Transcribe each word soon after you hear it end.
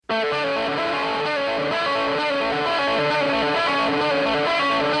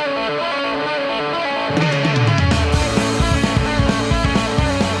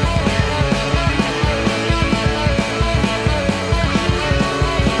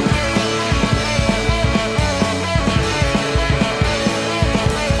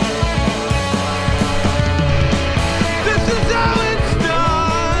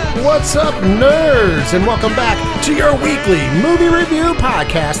What's up, nerds? And welcome back to your weekly movie review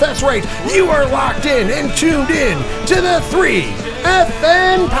podcast. That's right, you are locked in and tuned in to the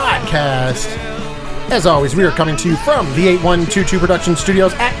 3FN Podcast. As always, we are coming to you from the 8122 Production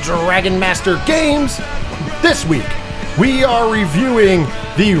Studios at Dragon Master Games. This week, we are reviewing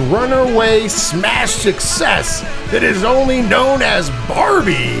the runaway smash success that is only known as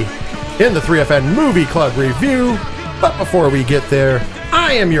Barbie in the 3FN Movie Club review. But before we get there,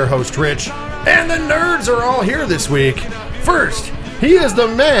 I am your host, Rich, and the nerds are all here this week. First, he is the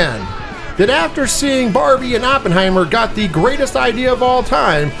man that after seeing Barbie and Oppenheimer got the greatest idea of all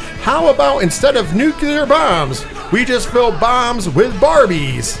time. How about instead of nuclear bombs, we just fill bombs with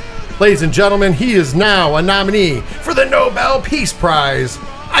Barbies? Ladies and gentlemen, he is now a nominee for the Nobel Peace Prize.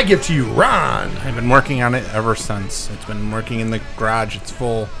 I give to you, Ron. I've been working on it ever since. It's been working in the garage. It's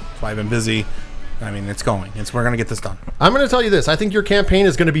full, so I've been busy. I mean, it's going. We're going to get this done. I'm going to tell you this. I think your campaign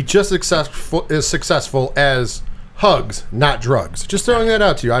is going to be just successful as hugs, not drugs. Just throwing that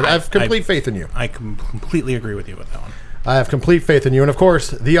out to you. I have complete faith in you. I completely agree with you with that one. I have complete faith in you. And of course,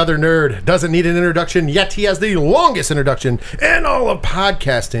 the other nerd doesn't need an introduction, yet he has the longest introduction in all of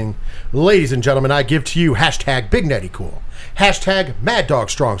podcasting. Ladies and gentlemen, I give to you hashtag Big Natty Cool, hashtag Mad Dog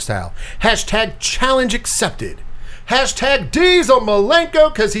Strong Style, hashtag Challenge Accepted, hashtag Diesel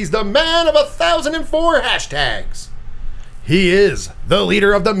Malenko, because he's the man of 1,004 hashtags. He is the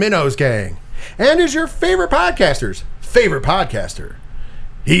leader of the Minnows Gang and is your favorite podcaster's favorite podcaster.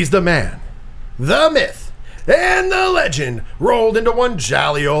 He's the man, the myth, and the legend rolled into one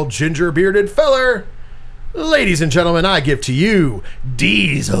jolly old ginger-bearded feller. Ladies and gentlemen, I give to you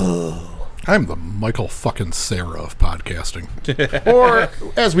Diesel. I'm the Michael fucking Sarah of podcasting. Or,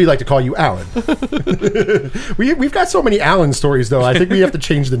 as we like to call you, Alan. We've got so many Alan stories, though. I think we have to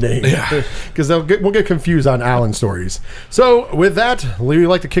change the name. Yeah. Because we'll get confused on Alan stories. So, with that, we'd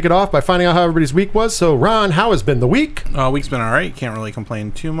like to kick it off by finding out how everybody's week was. So, Ron, how has been the week? Week's been all right. Can't really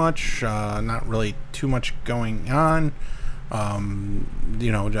complain too much. Not really too much going on.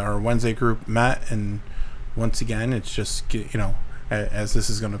 Our Wednesday group met, and once again, it's just, as this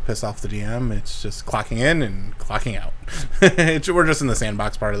is going to piss off the DM, it's just clocking in and clocking out. We're just in the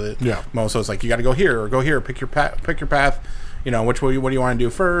sandbox part of it. Yeah. So it's like, you got to go here or go here. Pick your path. What do you want to do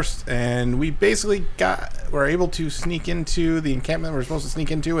first? And we basically were able to sneak into the encampment we're supposed to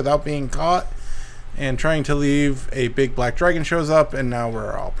sneak into without being caught. And trying to leave, a big black dragon shows up, and now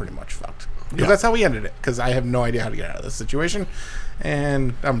we're all pretty much fucked. Because that's how we ended it. Because I have no idea how to get out of this situation.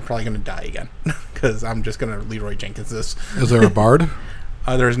 And I'm probably going to die again. Because I'm just going to Leroy Jenkins this. Is there a bard?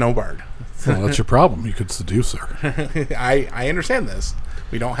 There is no bard. Well, that's your problem. You could seduce her. I understand this.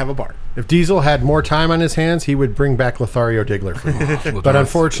 We don't have a bard. If Diesel had more time on his hands, he would bring back Lothario Diggler for you. But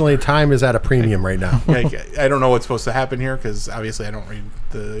unfortunately, time is at a premium right now. I don't know what's supposed to happen here, because obviously I don't read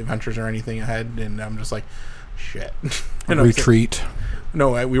the adventures or anything ahead, and I'm just like, shit. Retreat.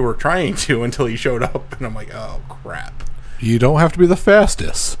 No, we were trying to until he showed up, and I'm like, oh, crap. You don't have to be the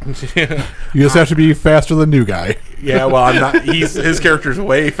fastest. You just have to be faster than new guy. Yeah, well, I'm not. His character's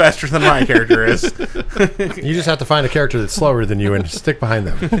way faster than my character is. You just have to find a character that's slower than you and stick behind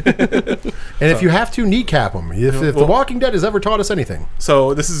them. And if you have to, kneecap them. If The Walking Dead has ever taught us anything.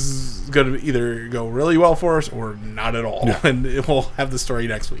 So this is going to either go really well for us or not at all. Yeah. And we'll have the story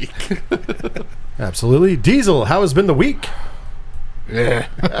next week. Absolutely. Diesel, how has been the week? Yeah.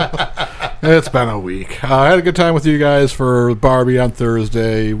 It's been a week. I had a good time with you guys for Barbie on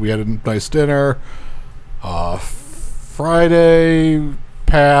Thursday. We had a nice dinner. Friday,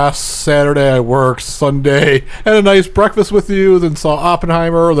 pass. Saturday, I worked. Sunday, had a nice breakfast with you. Then saw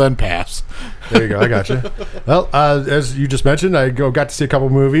Oppenheimer. Then pass. There you go. I got you. Well, as you just mentioned, I got to see a couple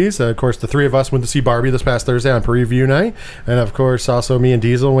movies. Of course, the three of us went to see Barbie this past Thursday on preview night. And, of course, also me and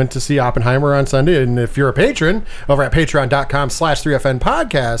Diesel went to see Oppenheimer on Sunday. And if you're a patron over at patreon.com/3FN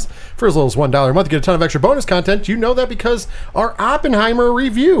podcast, for as little as $1 a month, you get a ton of extra bonus content. You know that because our Oppenheimer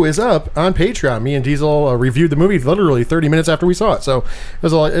review is up on Patreon. Me and Diesel reviewed the movie literally 30 minutes after we saw it. So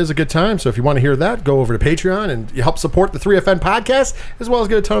it was a good time. So if you want to hear that, go over to Patreon and you help support the 3FN podcast, as well as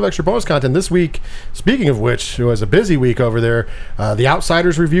get a ton of extra bonus content this week. Speaking of which, it was a busy week over there. The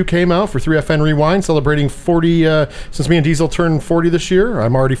Outsiders review came out for 3FN Rewind, celebrating 40. Since me and Diesel turned 40 this year,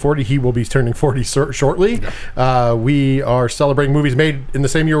 I'm already 40. He will be turning 40 shortly. Yeah. We are celebrating movies made in the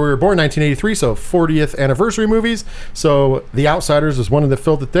same year we were born, 1983, so 40th anniversary movies. So The Outsiders was one that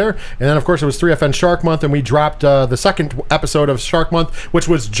filled it there. And then, of course, it was 3FN Shark Month, and we dropped the second episode of Shark Month, which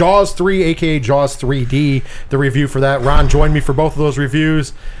was Jaws 3, a.k.a. Jaws 3D, the review for that. Ron joined me for both of those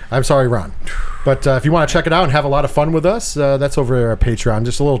reviews. I'm sorry, Ron. But if you want to check it out and have a lot of fun with us, that's over there at Patreon.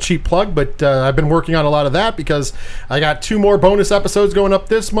 Just a little cheap plug, but I've been working on a lot of that because I got 2 more bonus episodes going up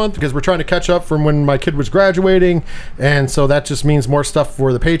this month because we're trying to catch up from when my kid was graduating. And so that just means more stuff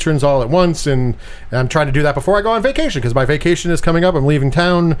for the patrons all at once. And I'm trying to do that before I go on vacation because my vacation is coming up. I'm leaving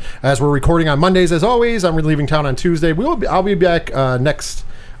town as we're recording on Mondays as always. I'm leaving town on Tuesday. I'll be back next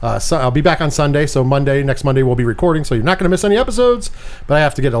I'll be back on Sunday, so next Monday we'll be recording, so you're not going to miss any episodes, but I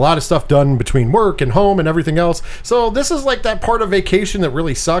have to get a lot of stuff done between work and home and everything else. So this is like that part of vacation that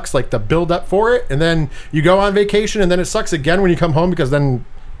really sucks, like the build up for it, and then you go on vacation, and then it sucks again when you come home because then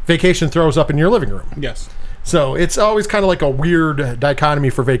vacation throws up in your living room. Yes. So it's always kind of like a weird dichotomy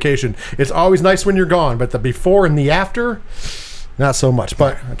for vacation. It's always nice when you're gone, but the before and the after... not so much,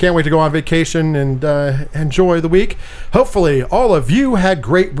 but I can't wait to go on vacation and enjoy the week. Hopefully, all of you had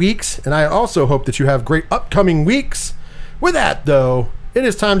great weeks, and I also hope that you have great upcoming weeks. With that, though, it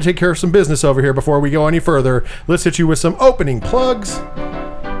is time to take care of some business over here before we go any further. Let's hit you with some opening plugs.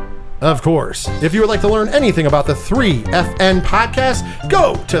 Of course, if you would like to learn anything about the 3FN Podcast,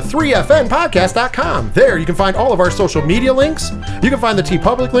 go to 3fnpodcast.com. There you can find all of our social media links. You can find the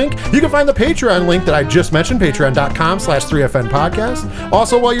TeePublic link. You can find the Patreon link that I just mentioned, patreon.com/3FN Podcast.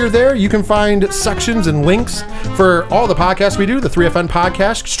 Also, while you're there, you can find sections and links for all the podcasts we do, the 3FN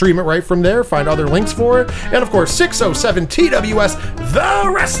Podcast. Stream it right from there. Find other links for it. And of course, 607 TWS,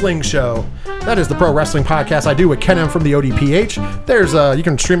 The Wrestling Show. That is the pro wrestling podcast I do with Ken M from the ODPH. There's you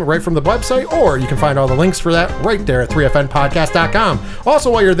can stream it right from the website, or you can find all the links for that right there at 3fnpodcast.com.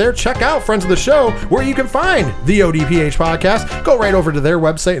 Also, while you're there, check out Friends of the Show, where you can find the ODPH podcast. Go right over to their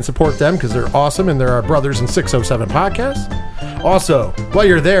website and support them because they're awesome and they're our brothers in 607 podcasts. Also, while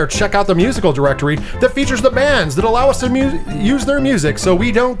you're there, check out the musical directory that features the bands that allow us to use their music so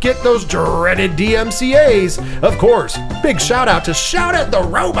we don't get those dreaded DMCAs. Of course, big shout out to Shout at the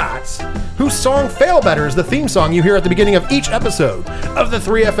Robots, whose song Fail Better is the theme song you hear at the beginning of each episode of the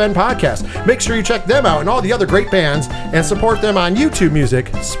 3FN Podcast. Make sure you check them out and all the other great bands and support them on YouTube Music,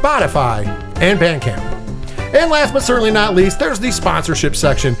 Spotify, and Bandcamp. And last but certainly not least, there's the sponsorship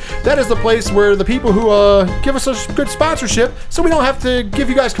section. That is the place where the people who give us a good sponsorship so we don't have to give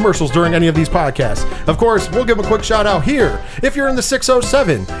you guys commercials during any of these podcasts. Of course, we'll give them a quick shout out here. If you're in the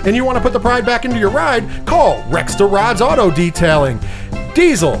 607 and you want to put the pride back into your ride, call Rex to Rod's Auto Detailing.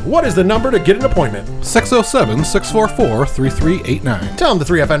 Diesel, what is the number to get an appointment? 607-644-3389. Tell them the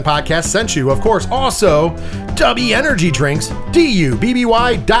 3FN Podcast sent you. Of course, also, W Energy Drinks,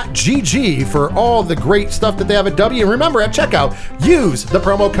 DUBBY.GG for all the great stuff that they have at W. And remember, at checkout, use the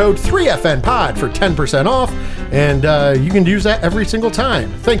promo code 3FNPOD for 10% off. And you can use that every single time.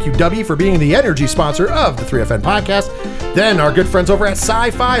 Thank you, W, for being the energy sponsor of the 3FN Podcast. Then our good friends over at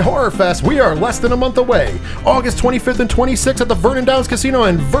Sci-Fi Horror Fest. We are less than a month away. August 25th and 26th at the Vernon Downs Casino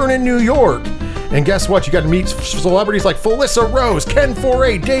in Vernon, New York. And guess what? You got to meet celebrities like Felissa Rose, Ken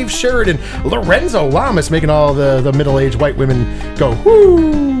Foray, Dave Sheridan, Lorenzo Lamas, making all the middle-aged white women go,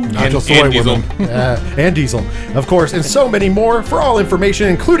 whoo! Not just the white women. And Diesel, of course, and so many more. For all information,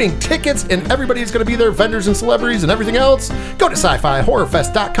 including tickets, and everybody's going to be there, vendors and celebrities and everything else, go to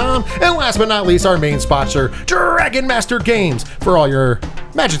sci-fi-horrorfest.com. And last but not least, our main sponsor, Dragon Master Games. For all your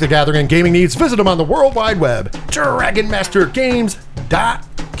Magic the Gathering and gaming needs, visit them on the World Wide Web,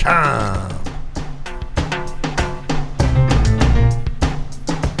 dragonmastergames.com.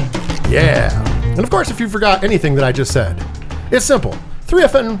 Yeah. And of course, if you forgot anything that I just said, it's simple.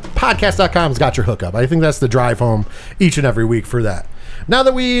 3fnpodcast.com's got your hookup. I think that's the drive home each and every week for that. Now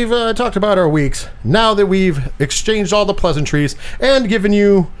that we've talked about our weeks, now that we've exchanged all the pleasantries and given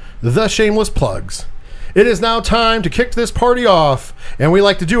you the shameless plugs, it is now time to kick this party off, and we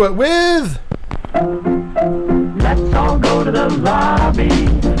like to do it with... Let's all go to the lobby.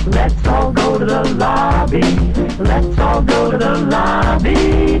 Let's all go to the lobby. Let's all go to the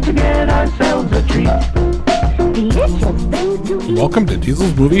lobby to get ourselves a treat. Delicious things to eat. Welcome to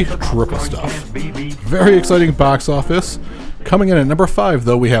Diesel's movie Triple Stuff. Very exciting box office. Coming in at number 5,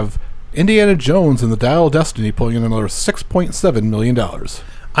 though, we have Indiana Jones and the Dial of Destiny pulling in another $6.7 million.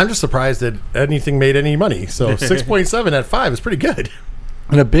 I'm just surprised that anything made any money. So 6.7 at 5 is pretty good.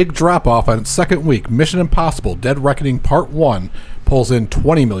 And a big drop-off on its second week, Mission Impossible Dead Reckoning Part 1 pulls in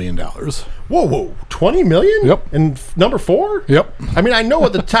 $20 million. Whoa, 20 million? Yep. And number 4? Yep. I mean, I know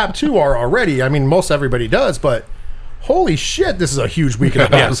what the top 2 are already. I mean, most everybody does, but holy shit, this is a huge week in the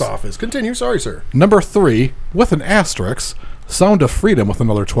box office. Continue, sorry, sir. Number 3, with an asterisk, Sound of Freedom with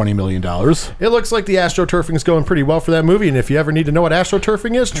another $20 million. It looks like the astroturfing is going pretty well for that movie, and if you ever need to know what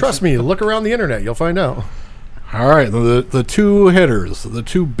astroturfing is, trust me, look around the internet, you'll find out. All right, the two hitters, the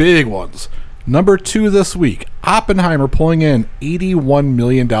two big ones. Number 2 this week, Oppenheimer pulling in $81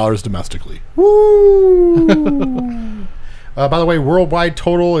 million domestically. Woo! By the way, worldwide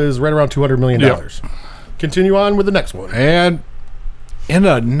total is right around $200 million. Yep. Continue on with the next one. And in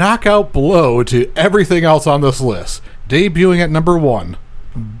a knockout blow to everything else on this list, debuting at number 1,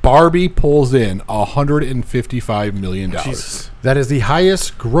 Barbie pulls in $155 million. Jesus. That is the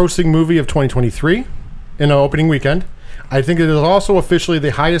highest grossing movie of 2023 in an opening weekend. I think it is also officially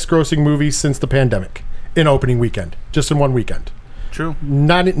the highest grossing movie since the pandemic in opening weekend, just in one weekend. True.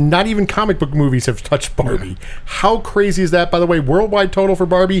 Not even comic book movies have touched Barbie. How crazy is that? By the way, worldwide total for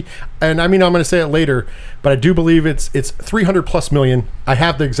Barbie, and I mean I'm going to say it later, but I do believe it's 300 plus million. I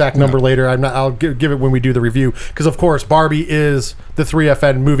have the exact number later. I'll give it when we do the review, because of course Barbie is the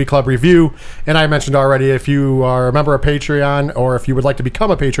 3FN Movie Club review, and I mentioned already, if you are a member of Patreon, or if you would like to become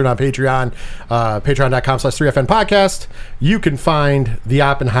a patron on Patreon, patreon.com/3FN podcast, you can find the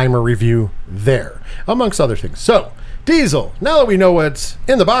Oppenheimer review there, amongst other things. So, Diesel, now that we know what's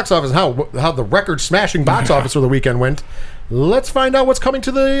in the box office, how the record-smashing box office for the weekend went, let's find out what's coming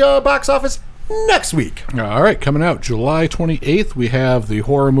to the box office next week. All right, coming out July 28th, we have the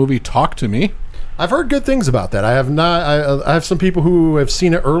horror movie Talk to Me. I've heard good things about that. I have not. I have some people who have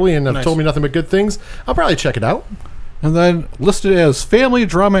seen it early and have told me nothing but good things. I'll probably check it out. And then listed as family,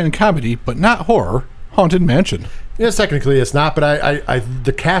 drama, and comedy, but not horror, Haunted Mansion. Yes, technically it's not, but I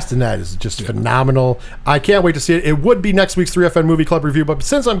the cast in that is just phenomenal. I can't wait to see it. It would be next week's 3FN Movie Club review, but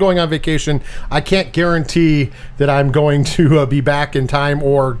since I'm going on vacation, I can't guarantee that I'm going to be back in time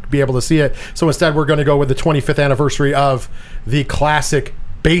or be able to see it. So instead, we're going to go with the 25th anniversary of the classic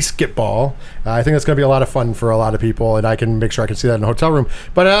Basketball. I think that's going to be a lot of fun for a lot of people, and I can make sure I can see that in a hotel room.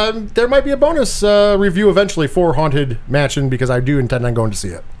 But there might be a bonus review eventually for Haunted Mansion, because I do intend on going to see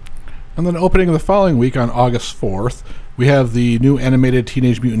it. And then opening the following week on August 4th, we have the new animated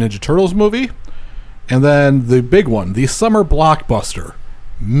Teenage Mutant Ninja Turtles movie. And then the big one, the summer blockbuster,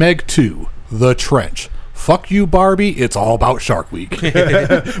 Meg 2, The Trench. Fuck you, Barbie. It's all about Shark Week.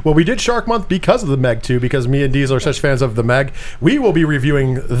 Well, we did Shark Month because of the Meg 2, because me and Diesel are such fans of the Meg. We will be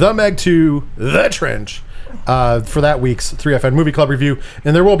reviewing the Meg 2, The Trench, for that week's 3FN Movie Club review.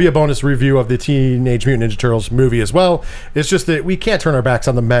 And there will be a bonus review of the Teenage Mutant Ninja Turtles movie as well. It's just that we can't turn our backs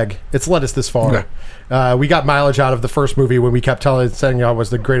on the Meg. It's led us this far. Yeah. We got mileage out of the first movie when we kept saying it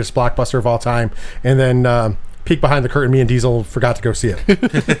was the greatest blockbuster of all time. And then peek behind the curtain, me and Diesel forgot to go see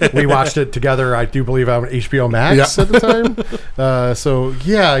it. We watched it together, I do believe, on HBO Max at the time. So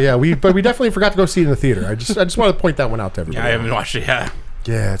yeah, we definitely forgot to go see it in the theater. I just want to point that one out to everybody. Yeah, I haven't watched it yet.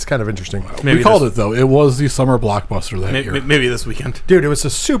 Yeah, it's kind of interesting. We called it, though. It was the summer blockbuster that year. Maybe this weekend. Dude, it was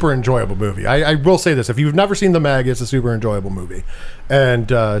a super enjoyable movie. I will say this. If you've never seen The Meg, it's a super enjoyable movie. And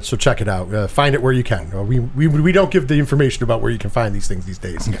so check it out. Find it where you can. We don't give the information about where you can find these things these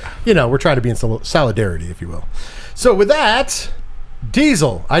days. Yeah. You know, we're trying to be in solidarity, if you will. So with that,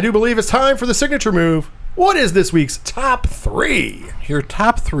 Diesel, I do believe it's time for the signature move. What is this week's top 3? Your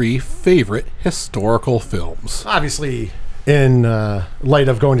top 3 favorite historical films. Obviously, in light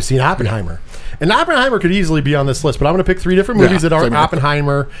of going to see Oppenheimer. And Oppenheimer could easily be on this list, but I'm going to pick 3 different movies that aren't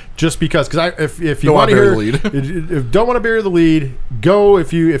Oppenheimer, just because. Because if you want to hear, don't want to bury the lead, go.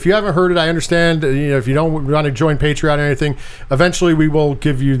 If you haven't heard it, I understand. If you don't want to join Patreon or anything, eventually we will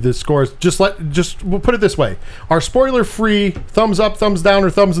give you the scores. We'll put it this way: our spoiler-free thumbs up, thumbs down, or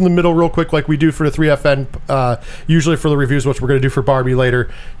thumbs in the middle, real quick, like we do for the 3FN. Usually for the reviews, which we're going to do for Barbie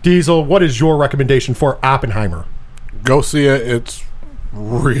later. Diesel, what is your recommendation for Oppenheimer? Go see it. It's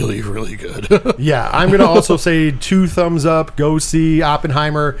really, really good. Yeah, I'm going to also say 2 thumbs up. Go see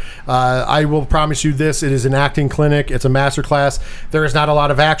Oppenheimer. I will promise you this. It is an acting clinic. It's a masterclass. There is not a lot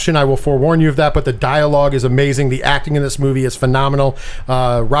of action. I will forewarn you of that, but the dialogue is amazing. The acting in this movie is phenomenal.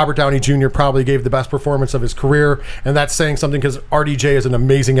 Robert Downey Jr. probably gave the best performance of his career, and that's saying something because RDJ is an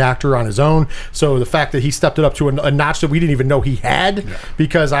amazing actor on his own. So the fact that he stepped it up to a notch that we didn't even know he had,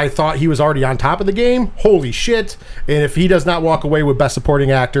 because I thought he was already on top of the game. Holy shit. And if he does not walk away with best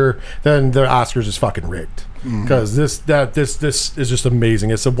supporting actor, then the Oscars is fucking rigged, because this is just amazing.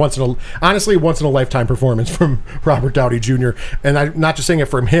 It's a once in a lifetime performance from Robert Downey Jr. And I'm not just saying it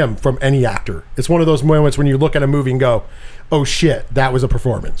from him, from any actor. It's one of those moments when you look at a movie and go, oh shit, that was a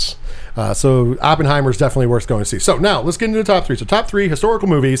performance. So Oppenheimer is definitely worth going to see. So now let's get into the top 3. So top 3 historical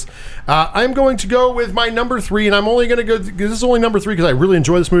movies. I'm going to go with my number 3, and I'm only going to go. This is only number 3 because I really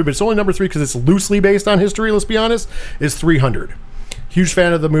enjoy this movie, but it's only number 3 because it's loosely based on history. Let's be honest. Is 300. Huge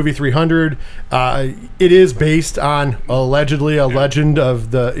fan of the movie 300. It is based on allegedly a legend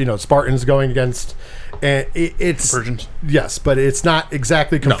of the Spartans going against, and it's Persians. Yes, but it's not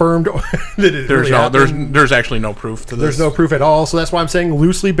exactly confirmed that it There's really happened. there's actually no proof to this. There's no proof at all, so that's why I'm saying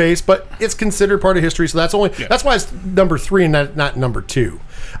loosely based, but it's considered part of history. So that's why it's number 3 and not number 2.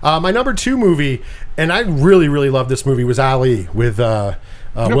 My number 2 movie, and I really, really love this movie, was Ali with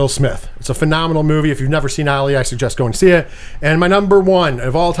Will Smith. It's a phenomenal movie. If you've never seen Ali, I suggest going to see it. And my number 1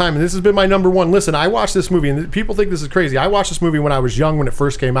 of all time, and this has been my number 1. Listen, I watched this movie, and people think this is crazy. I watched this movie when I was young, when it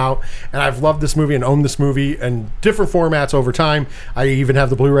first came out, and I've loved this movie and owned this movie in different formats over time. I even have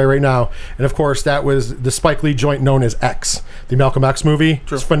the Blu-ray right now. And of course, that was the Spike Lee joint known as X, the Malcolm X movie.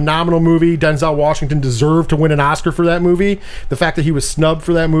 It's a phenomenal movie. Denzel Washington deserved to win an Oscar for that movie. The fact that he was snubbed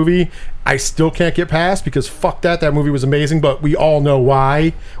for that movie, I still can't get past, because fuck that movie was amazing, but we all know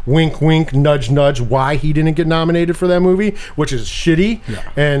why. Wink, wink, nudge, nudge, why he didn't get nominated for that movie, which is shitty.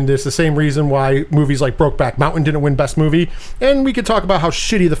 Yeah. And it's the same reason why movies like Brokeback Mountain didn't win Best Movie. And we could talk about how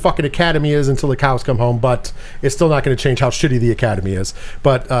shitty the fucking Academy is until the cows come home, but it's still not going to change how shitty the Academy is.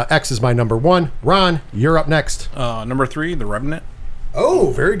 But X is my number 1. Ron, you're up next. Number 3, The Revenant. Oh,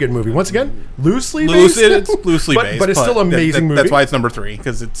 very good movie. Once again, loosely based. It's loosely based. But it's still an amazing movie. That's why it's number 3,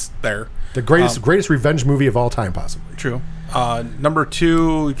 because it's there. The greatest revenge movie of all time, possibly. True. Number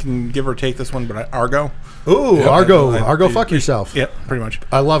 2, we can give or take this one, but Argo. Ooh, yep. Argo, fuck yourself. Yep, pretty much.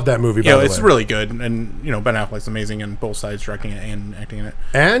 I love that movie, by the way. It's really good, and Ben Affleck's amazing in both sides, directing it and acting in it.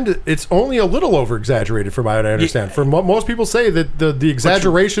 And it's only a little over-exaggerated, from what I understand. From what most people say, that the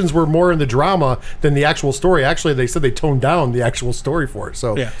exaggerations were more in the drama than the actual story. Actually, they said they toned down the actual story for it.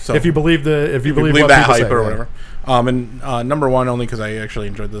 So, if you believe what that hype say, or whatever. And number 1, only because I actually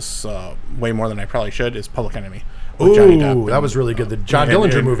enjoyed this way more than I probably should, is Public Enemy. Ooh, that was really good. The John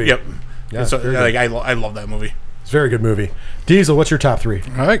Dillinger movie. Yep. Yeah, so, I love that movie. It's a very good movie. Diesel, what's your top 3?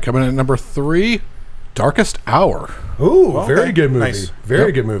 All right, coming in at number 3, Darkest Hour. Ooh, very good movie. Nice.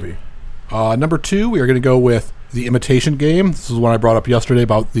 Very good movie. Number 2, we are going to go with The Imitation Game. This is one I brought up yesterday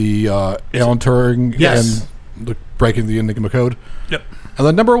about the Alan Turing and breaking the Enigma code. Yep. And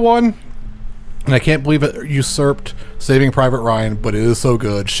then number 1, and I can't believe it usurped Saving Private Ryan, but it is so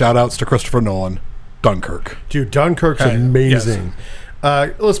good. Shout outs to Christopher Nolan. Dunkirk. Dude, Dunkirk's amazing.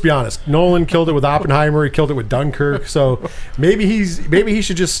 Yes. Let's be honest. Nolan killed it with Oppenheimer. He killed it with Dunkirk. So maybe he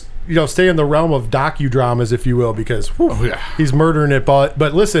should just stay in the realm of docudramas, if you will, because he's murdering it. But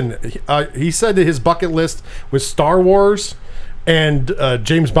listen, he said that his bucket list was Star Wars and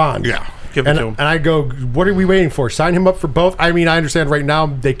James Bond. Yeah. Give it to him. And I go, what are we waiting for? Sign him up for both? I mean, I understand right now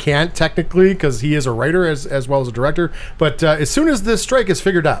they can't technically, because he is a writer as well as a director. But as soon as this strike is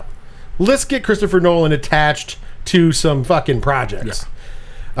figured out, let's get Christopher Nolan attached to some fucking projects. Yeah.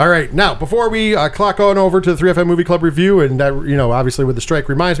 All right, now, before we clock on over to the 3FM Movie Club review, and that, obviously with the strike,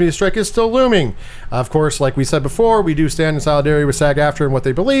 reminds me the strike is still looming. Of course, like we said before, we do stand in solidarity with SAG-AFTRA and what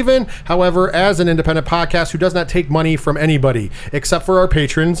they believe in. However, as an independent podcast who does not take money from anybody, except for our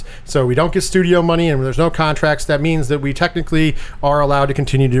patrons, so we don't get studio money and there's no contracts, that means that we technically are allowed to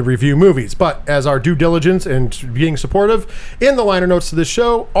continue to review movies. But as our due diligence and being supportive, in the liner notes to this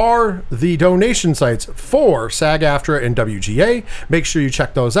show are the donation sites for SAG-AFTRA and WGA. Make sure you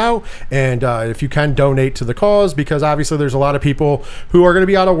check those out, and if you can, donate to the cause, because obviously there's a lot of people who are going to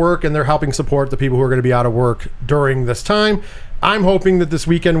be out of work, and they're helping support the people who are going to be out of work during this time. I'm hoping that this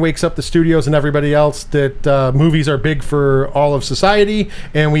weekend wakes up the studios and everybody else that movies are big for all of society,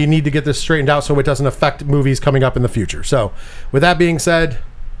 and we need to get this straightened out so it doesn't affect movies coming up in the future. So with that being said,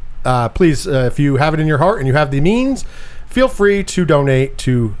 please, if you have it in your heart and you have the means, feel free to donate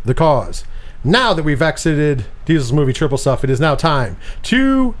to the cause. Now that we've exited Diesel's movie Triple Stuff, it is now time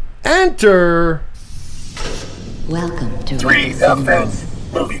to enter. Welcome to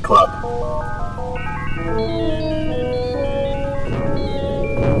 3FM Movie Club.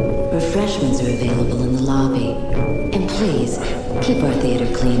 Refreshments are available in the lobby. And please, keep our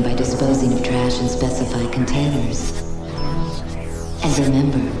theater clean by disposing of trash in specified containers. And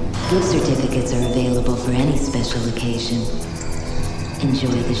remember, gift certificates are available for any special occasion.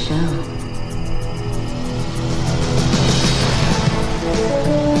 Enjoy the show.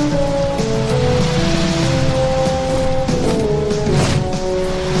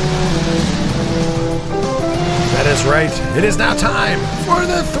 That is right. It is now time for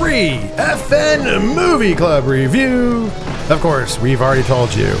the 3FN Movie Club review. Of course, we've already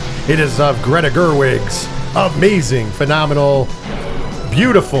told you. It is of Greta Gerwig's amazing, phenomenal,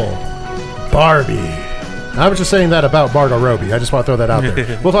 beautiful Barbie. I was just saying that about Margot Robbie. I just want to throw that out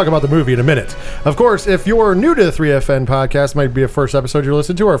there. We'll talk about the movie in a minute. Of course, if you're new to the 3FN podcast, might be a first episode you're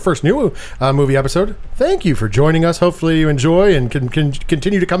listening to, or a first new movie episode, thank you for joining us. Hopefully you enjoy and can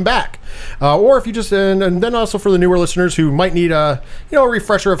continue to come back. Or if you just, and then also for the newer listeners who might need a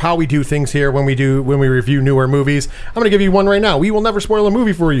refresher of how we do things here when we review newer movies, I'm going to give you one right now. We will never spoil a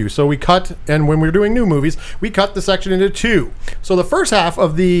movie for you. So we cut, and when we're doing new movies, we cut the section into two. So the first half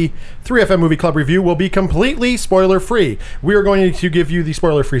of the 3FM Movie Club review will be completely spoiler-free. We are going to give you the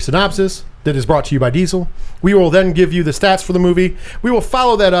spoiler-free synopsis that is brought to you by Diesel. We will then give you the stats for the movie. We will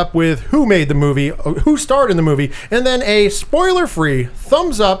follow that up with who made the movie, who starred in the movie, and then a spoiler-free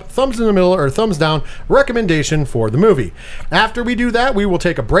thumbs up, thumbs in the middle, or thumbs down recommendation for the movie. After we do that, we will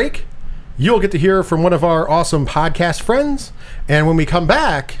take a break. You'll get to hear from one of our awesome podcast friends. And when we come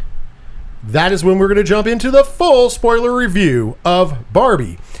back, that is when we're going to jump into the full spoiler review of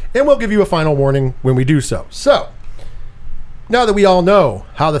Barbie. And we'll give you a final warning when we do so. So, now that we all know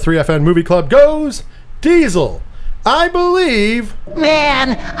how the 3FN Movie Club goes, Diesel, I believe...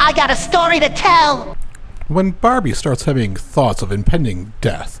 Man, I got a story to tell! When Barbie starts having thoughts of impending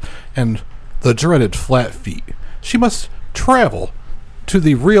death and the dreaded flat feet, she must travel to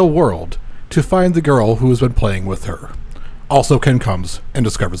the real world to find the girl who has been playing with her. Also, Ken comes and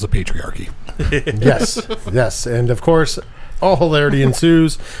discovers the patriarchy. Yes. And of course, all hilarity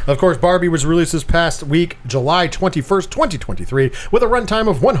ensues. Of course, Barbie was released this past week, July 21st, 2023, with a runtime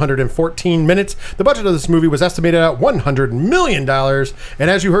of 114 minutes. The budget of this movie was estimated at $100 million. And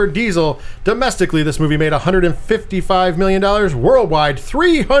as you heard Diesel, domestically, this movie made $155 million. Worldwide,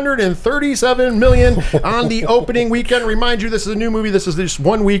 $337 million on the opening weekend. Remind you, this is a new movie. This is just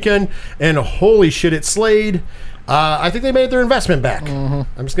one weekend. And holy shit, it slayed. I think they made their investment back. I'm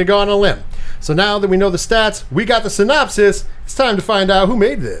just going to go on a limb. So now that we know the stats, we got the synopsis, it's time to find out who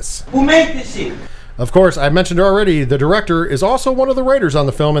made this. Who made this shit? Of course, I mentioned already, the director is also one of the writers on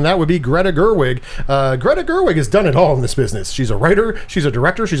the film, and that would be Greta Gerwig. Greta Gerwig has done it all in this business. She's a writer, she's a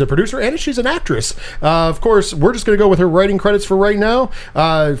director, she's a producer, and she's an actress. Of course, we're just going to go with her writing credits for right now.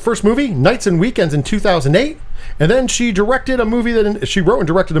 First movie, Nights and Weekends in 2008. And then she directed a movie she wrote and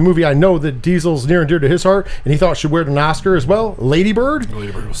directed a movie I know that Diesel's near and dear to his heart, and he thought should win an Oscar as well, Lady Bird.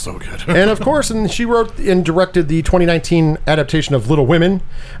 Lady Bird was so good. And of course, and she wrote and directed the 2019 adaptation of Little Women.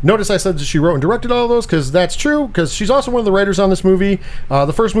 Notice I said that she wrote and directed all of those because that's true, because she's also one of the writers on this movie.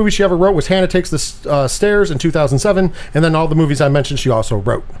 The first movie she ever wrote was Hannah Takes the Stairs in 2007, and then all the movies I mentioned she also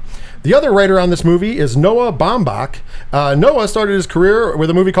wrote. The other writer on this movie is Noah Baumbach. Noah started his career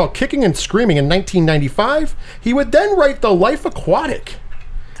with a movie called Kicking and Screaming in 1995. He would then write The Life Aquatic.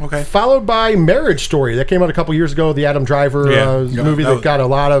 Okay. Followed by Marriage Story. That came out a couple years ago, the Adam Driver movie that got a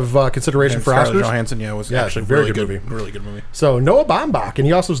lot of consideration for Scarlett Oscars. Johansson, was actually very really good good movie. Really good movie. So Noah Baumbach, and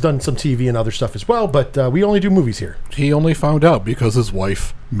he also has done some TV and other stuff as well, but we only do movies here. He only found out because his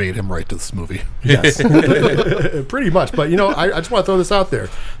wife made him write this movie. Yes. Pretty much. But, I just want to throw this out there.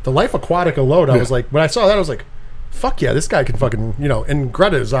 The Life Aquatic alone, I was like, when I saw that, I was like, fuck yeah, this guy can fucking, and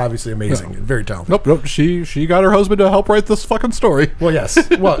Greta is obviously amazing and very talented. Nope. She got her husband to help write this fucking story. Well,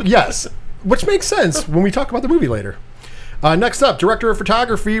 yes. Which makes sense when we talk about the movie later. Next up, director of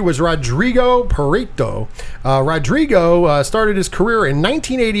photography was Rodrigo Prieto. Rodrigo started his career in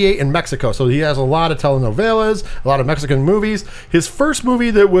 1988 in Mexico, so he has a lot of telenovelas, a lot of Mexican movies. His first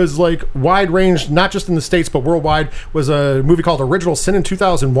movie that was like wide range, not just in the States but worldwide, was a movie called Original Sin in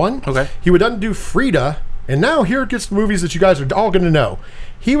 2001. Okay. He would then do Frida, and now here it gets to movies that you guys are all going to know.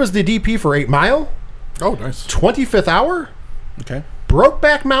 He was the DP for 8 Mile. Oh, nice. 25th Hour. Okay.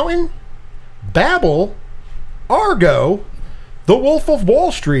 Brokeback Mountain. Babel, Argo, The Wolf of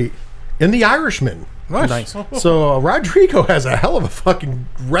Wall Street, and The Irishman. Nice. So Rodrigo has a hell of a fucking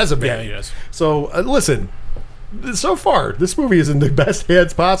resume. Yeah, he does. So listen, so far this movie is in the best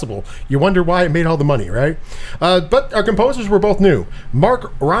hands possible. You wonder why it made all the money, right? But our composers were both new.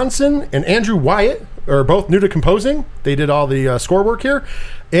 Mark Ronson and Andrew Wyatt are both new to composing. They did all the score work here.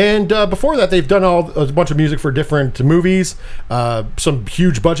 And before that, they've done a bunch of music for different movies, some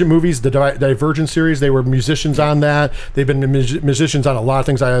huge budget movies. The Divergent series, they were musicians on that. They've been musicians on a lot of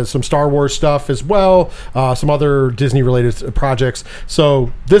things. Some Star Wars stuff as well, some other Disney-related projects.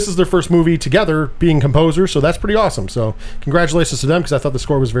 So this is their first movie together being composers, so that's pretty awesome. So congratulations to them, because I thought the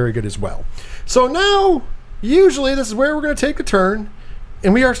score was very good as well. So now, usually this is where we're going to take a turn,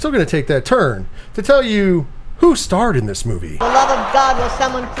 and we are still going to take that turn to tell you who starred in this movie. For the love of God, will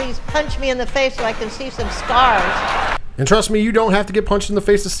someone please punch me in the face so I can see some scars? And trust me, you don't have to get punched in the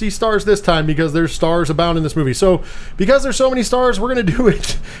face to see stars this time, because there's stars abound in this movie. So because there's so many stars, we're going to do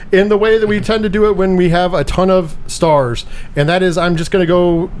it in the way that we tend to do it when we have a ton of stars. And that is, I'm just going to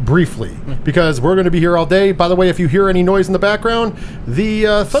go briefly, because we're going to be here all day. By the way, if you hear any noise in the background,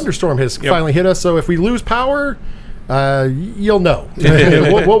 the thunderstorm has finally hit us. So if we lose power, you'll know.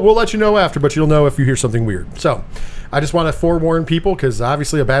 We'll let you know after, but you'll know if you hear something weird. So I just want to forewarn people, because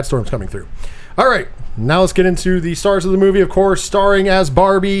obviously a bad storm's coming through. All right, now let's get into the stars of the movie. Of course, starring as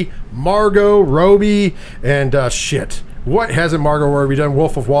Barbie, Margot Robbie, and shit. What hasn't Margot Robbie done?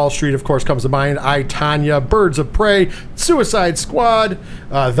 Wolf of Wall Street, of course, comes to mind. I, Tonya, Birds of Prey, Suicide Squad,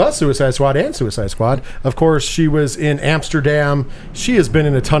 The Suicide Squad, and Suicide Squad. Of course, she was in Amsterdam. She has been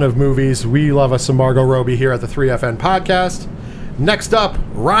in a ton of movies. We love us some Margot Robbie here at the 3FN podcast. Next up,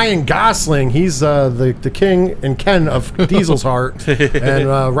 Ryan Gosling. He's the king and Ken of Diesel's heart. And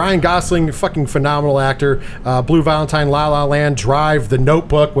Ryan Gosling, fucking phenomenal actor. Blue Valentine, La La Land, Drive, The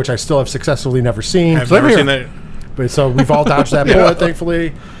Notebook, which I still have successfully never seen. I've never seen that. But so we've all dodged that bullet,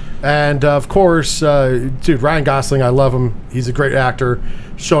 thankfully. And of course, dude, Ryan Gosling, I love him. He's a great actor.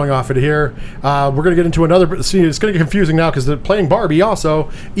 Showing off it here. We're going to get into another. See, it's going to get confusing now because they're playing Barbie also.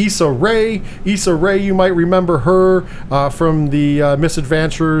 Issa Rae. Issa Rae, you might remember her from the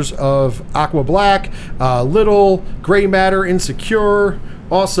Misadventures of Aqua Black, Little, Gray Matter, Insecure.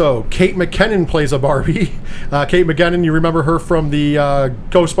 Also, Kate McKinnon plays a Barbie. Kate McKinnon, you remember her from the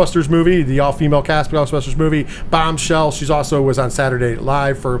Ghostbusters movie, the all-female cast Ghostbusters movie. Bombshell. She's also was on Saturday Night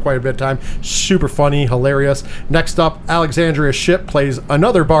Live for quite a bit of time. Super funny, hilarious. Next up, Alexandria Shipp plays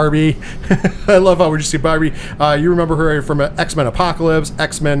another Barbie. I love how we just see Barbie. You remember her from X-Men Apocalypse,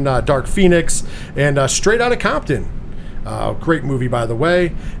 X-Men Dark Phoenix, and Straight Outta Compton. Great movie, by the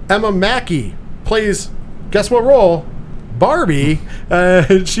way. Emma Mackey plays, guess what role? Barbie.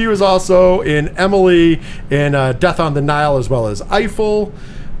 She was also in Emily and Death on the Nile, as well as Eiffel.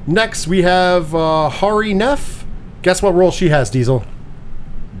 Next, we have Hari Neff. Guess what role she has, Diesel?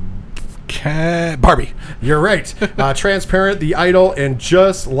 Barbie. You're right. Transparent, The Idol, and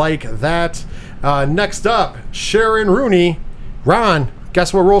Just Like That. Next up, Sharon Rooney. Ron,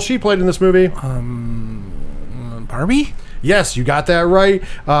 guess what role she played in this movie? Barbie? Yes, you got that right.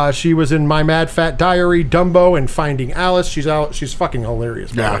 She was in My Mad Fat Diary, Dumbo, and Finding Alice. She's fucking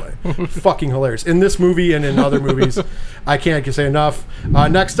hilarious, by the way. Fucking hilarious. In this movie and in other movies. I can't say enough.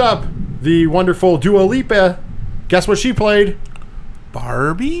 Next up, the wonderful Dua Lipa. Guess what she played?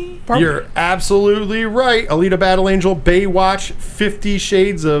 Barbie? You're absolutely right. Alita Battle Angel, Baywatch, 50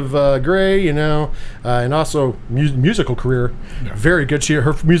 Shades of Grey, you know, and also musical career. Yeah. Very good.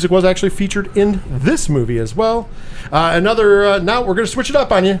 Her music was actually featured in this movie as well. Now we're going to switch it up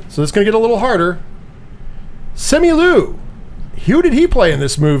on you, so it's going to get a little harder. Simu Liu. Who did he play in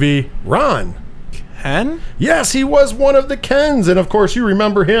this movie? Ron. Ken? Yes, he was one of the Kens. And of course, you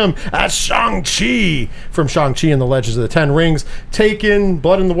remember him as Shang-Chi from Shang-Chi and the Legends of the Ten Rings. Taken,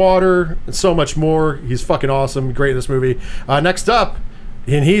 Blood in the Water, and so much more. He's fucking awesome. Great in this movie. Next up,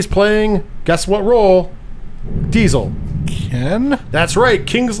 and he's playing, guess what role? Diesel. Ken? That's right,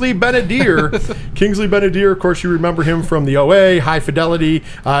 Kingsley Benadir. Kingsley Benadir, of course, you remember him from the OA, High Fidelity,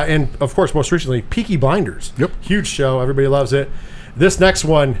 and of course, most recently, Peaky Blinders. Yep. Huge show. Everybody loves it. This next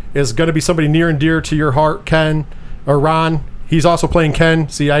one is going to be somebody near and dear to your heart, Ken, or Ron. He's also playing Ken.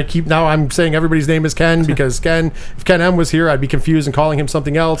 See, I'm saying everybody's name is Ken because Ken, if Ken M was here, I'd be confused and calling him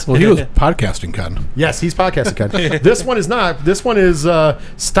something else. Well, he was podcasting Ken. Yes, he's podcasting Ken. This one is not. This one is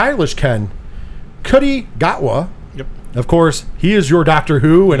stylish Ken. Kudi Gatwa. Yep. Of course, he is your Doctor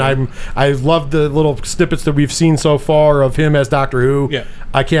Who, and I love the little snippets that we've seen so far of him as Doctor Who. Yeah.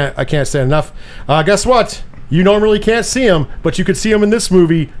 I can't say enough. Guess what? You normally can't see him, but you could see him in this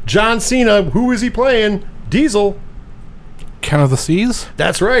movie. John Cena. Who is he playing? Diesel. Ken of the Seas?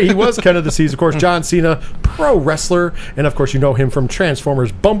 That's right. He was Ken of the Seas. Of course, John Cena, pro wrestler. And, of course, you know him from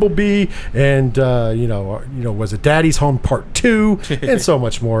Transformers Bumblebee and, was it Daddy's Home Part 2 and so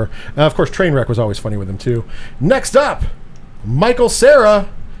much more. Of course, Trainwreck was always funny with him, too. Next up, Michael Cera.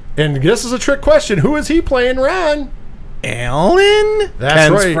 And this is a trick question. Who is he playing, Ron? Alan? That's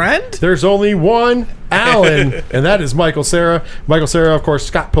Ken's right. friend? There's only one Alan, and that is Michael Cera. Michael Cera, of course,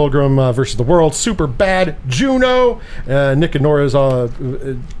 Scott Pilgrim versus the World, Super Bad, Juno, Nick and Nora's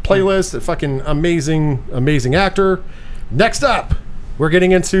playlist. A fucking amazing actor. Next up, we're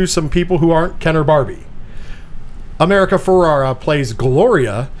getting into some people who aren't Ken or Barbie. America Ferrara plays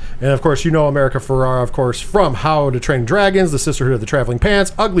Gloria. And, of course, you know America Ferrara, of course, from How to Train Dragons, The Sisterhood of the Traveling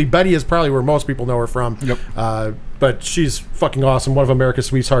Pants. Ugly Betty is probably where most people know her from. Yep. but she's fucking awesome. One of America's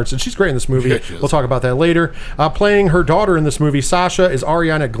sweethearts, and she's great in this movie. Yeah, she is. We'll talk about that later. Playing her daughter in this movie, Sasha, is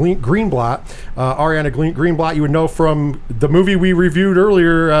Ariana Greenblatt. Ariana Greenblatt, you would know from the movie we reviewed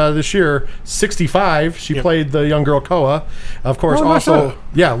earlier this year, 65. She played the young girl Koa. Of course, also,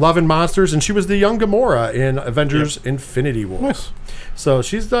 Love and Monsters, and she was the young Gamora in Avengers Infinity War. Nice. So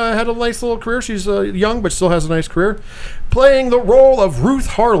she's had a nice little career. She's young, but still has a nice career. Playing the role of Ruth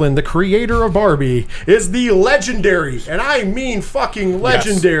Harlan, the creator of Barbie, is the legendary, and I mean fucking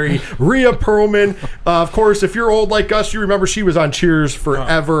legendary, Rhea Perlman. Of course, if you're old like us, you remember she was on Cheers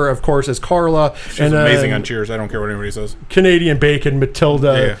forever, of course, as Carla. She's amazing on Cheers. I don't care what anybody says. Canadian Bacon,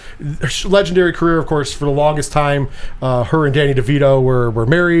 Matilda. Legendary career, of course, for the longest time. Her and Danny DeVito were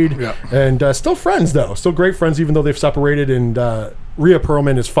married, and still friends, though. Still great friends, even though they've separated, and Rhea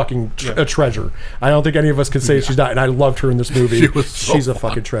Perlman is fucking a treasure. I don't think any of us can say she's not, and I loved her in this movie. She's a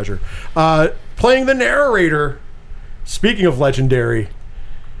fucking treasure. Playing the narrator, speaking of legendary,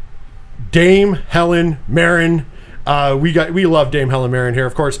 Dame Helen Mirren. We love Dame Helen Mirren here,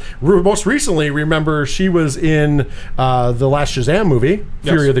 of course. Most recently, remember, she was in the last Shazam movie,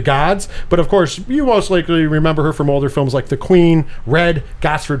 Fury of the Gods. But of course, you most likely remember her from older films like The Queen, Red,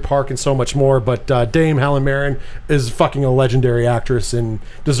 Gosford Park, and so much more. But Dame Helen Mirren is fucking a legendary actress and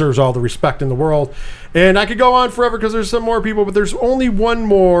deserves all the respect in the world. And I could go on forever because there's some more people, but there's only one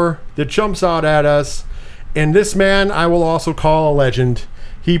more that jumps out at us. And this man I will also call a legend.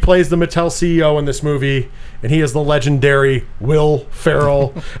 He plays the Mattel CEO in this movie, and he is the legendary Will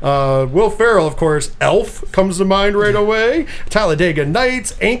Ferrell. Will Ferrell, of course, Elf comes to mind right away. Talladega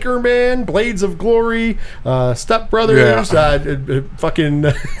Nights, Anchorman, Blades of Glory, Step Brothers, fucking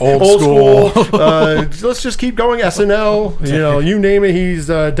old school. Let's just keep going. SNL, you name it, he's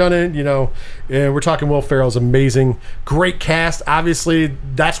done it. And we're talking Will Ferrell's amazing, great cast. Obviously,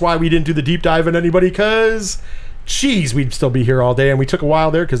 that's why we didn't do the deep dive on anybody, because we'd still be here all day, and we took a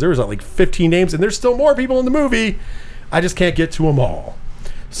while there because there was like 15 names, and there's still more people in the movie. I just can't get to them all.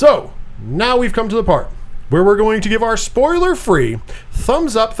 So now we've come to the part where we're going to give our spoiler-free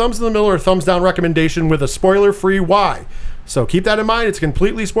thumbs up, thumbs in the middle, or thumbs down recommendation with a spoiler-free why. So keep that in mind. It's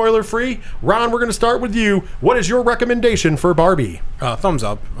completely spoiler-free. Ron, we're going to start with you. What is your recommendation for Barbie? Thumbs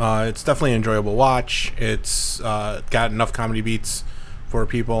up. It's definitely an enjoyable watch. It's got enough comedy beats for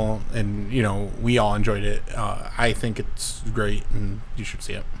people, and we all enjoyed it. I think it's great, and you should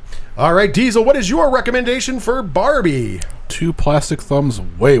see it. All right, Diesel, what is your recommendation for Barbie? 2 plastic thumbs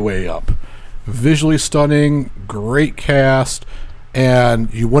way up. Visually stunning, great cast,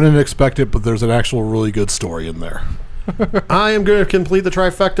 and you wouldn't expect it, but there's an actual really good story in there. I am going to complete the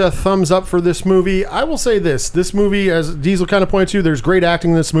trifecta. Thumbs up for this movie. I will say this movie, as Diesel kind of points to, there's great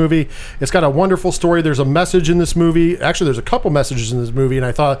acting in this movie. It's got a wonderful story. There's a message in this movie. Actually, there's a couple messages in this movie, and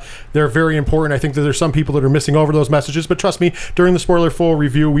I thought they're very important. I think that there's some people that are missing over those messages, but trust me, during the spoiler full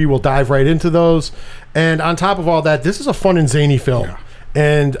review, we will dive right into those. And on top of all that, this is a fun and zany film. Yeah.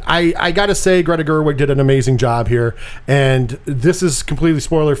 And I got to say, Greta Gerwig did an amazing job here. And this is completely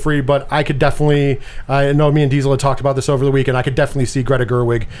spoiler-free, but I could definitely, I know me and Diesel had talked about this over the weekend, I could definitely see Greta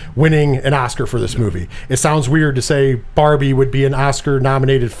Gerwig winning an Oscar for this movie. It sounds weird to say Barbie would be an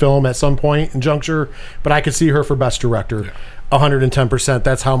Oscar-nominated film at some point in juncture, but I could see her for Best Director. 110%.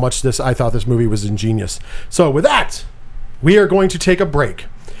 That's how much I thought this movie was ingenious. So with that, we are going to take a break.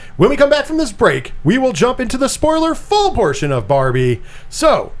 When we come back from this break, we will jump into the spoiler full portion of Barbie.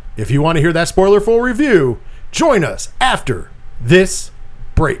 So, if you want to hear that spoiler full review, join us after this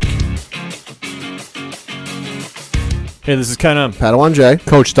break. Hey, this is Ken M. Padawan J.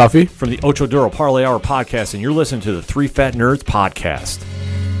 Coach Stuffy from the Ocho Duro Parlay Hour podcast, and you're listening to the Three Fat Nerds podcast.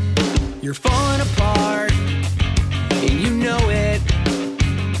 You're falling apart, and you know it.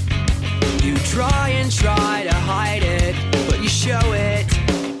 You try to hide it, but you show it.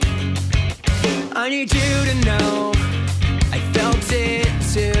 I need you to know I felt it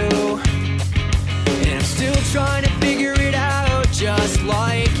too, and I'm still trying to figure it out, just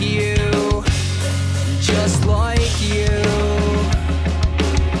like you, just like you,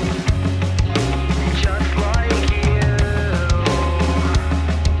 just like you.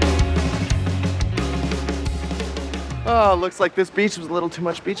 Oh, looks like this beach was a little too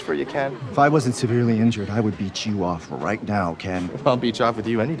much beach for you, Ken. If I wasn't severely injured, I would beat you off right now, Ken. I'll beach off with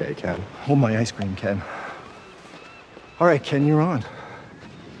you any day, Ken. Hold my ice cream, Ken. All right, Ken, you're on.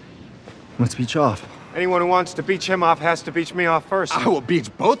 Let's beach off. Anyone who wants to beach him off has to beach me off first. I will beach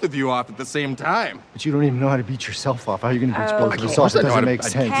both of you off at the same time. But you don't even know how to beach yourself off. How are you going to beach both of us course off? It I know doesn't how to- make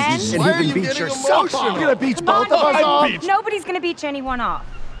sense. Why And are you you can beach getting yourself off. emotional? You're going to beach Come both on, of us Diesel. off. Nobody's going to beach anyone off.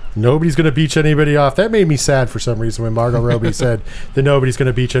 Nobody's going to beach anybody off. That made me sad for some reason when Margot Robbie said that nobody's going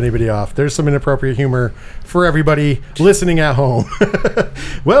to beach anybody off. There's some inappropriate humor for everybody listening at home.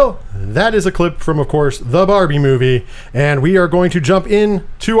 Well, that is a clip from, of course, the Barbie movie. And we are going to jump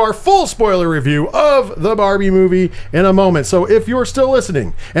into our full spoiler review of the Barbie movie in a moment. So if you're still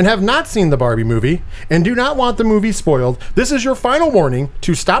listening and have not seen the Barbie movie and do not want the movie spoiled, this is your final warning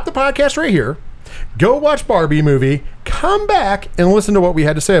to stop the podcast right here. Go watch Barbie movie, come back, and listen to what we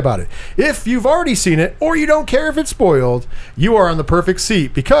had to say about it. If you've already seen it, or you don't care if it's spoiled, you are on the perfect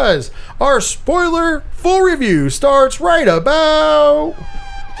seat, because our spoiler full review starts right about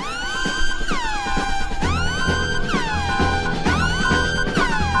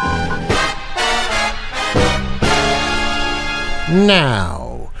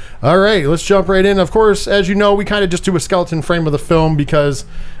now. All right, let's jump right in. Of course, as you know, we kind of just do a skeleton frame of the film because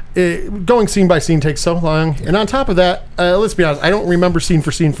going scene by scene takes so long. And on top of that, let's be honest, I don't remember scene for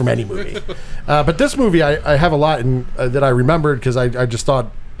scene from any movie. But this movie, I have a lot in, that I remembered because I just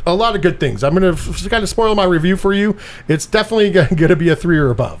thought a lot of good things. I'm going to kind of spoil my review for you. It's definitely going to be a 3 or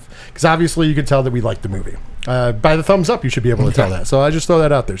above because obviously you can tell that we like the movie. By the thumbs up, you should be able to tell that. So I just throw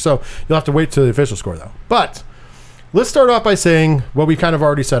that out there. So you'll have to wait till the official score, though. But let's start off by saying what we kind of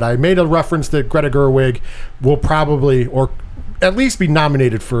already said. I made a reference that Greta Gerwig will probably, or at least be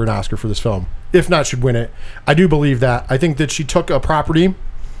nominated for an Oscar for this film. If not, should win it. I do believe that. I think that she took a property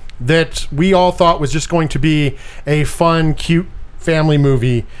that we all thought was just going to be a fun, cute family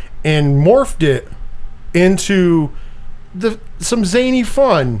movie and morphed it into some zany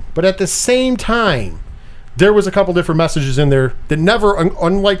fun. But at the same time, there was a couple different messages in there that never,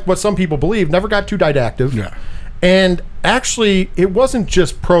 unlike what some people believe, never got too didactic. Yeah. And actually, it wasn't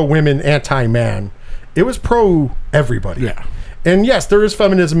just pro-women, anti-man. It was pro-everybody. Yeah. And yes, there is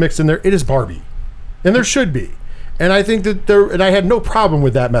feminism mixed in there. It is Barbie. And there should be. And I think that and I had no problem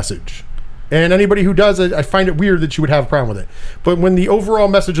with that message. And anybody who does it, I find it weird that you would have a problem with it. But when the overall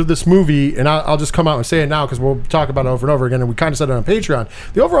message of this movie, and I'll just come out and say it now because we'll talk about it over and over again, and we kind of said it on Patreon,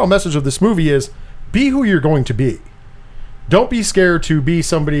 the overall message of this movie is be who you're going to be. Don't be scared to be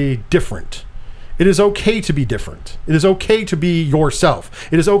somebody different. It is okay to be different. It is okay to be yourself.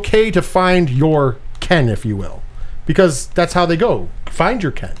 It is okay to find your Ken, if you will. Because that's how they go. Find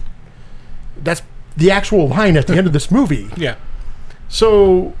your Ken. That's the actual line at the end of this movie. Yeah.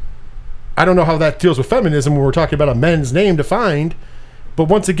 So, I don't know how that deals with feminism when we're talking about a men's name to find. But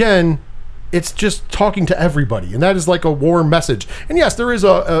once again, it's just talking to everybody. And that is like a warm message. And yes, there is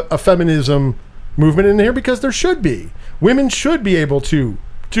a feminism movement in here because there should be. Women should be able to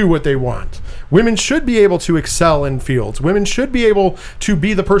do what they want. Women should be able to excel in fields. Women should be able to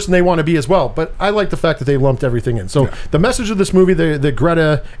be the person they want to be as well. But I like the fact that they lumped everything in. So the message of this movie that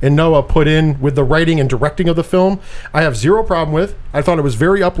Greta and Noah put in with the writing and directing of the film, I have zero problem with. I thought it was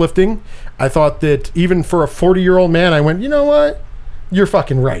very uplifting. I thought that even for a 40-year-old man, I went, you know what? You're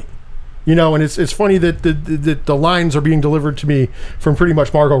fucking right. You know, and it's funny that the lines are being delivered to me from pretty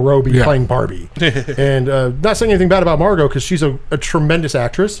much Margot Robbie playing Barbie. And not saying anything bad about Margot because she's a tremendous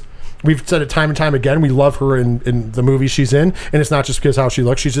actress. We've said it time and time again. We love her in the movies she's in. And it's not just because how she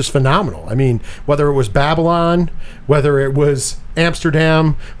looks. She's just phenomenal. I mean, whether it was Babylon, whether it was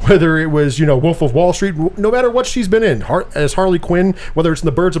Amsterdam, whether it was, Wolf of Wall Street, no matter what she's been in, as Harley Quinn, whether it's in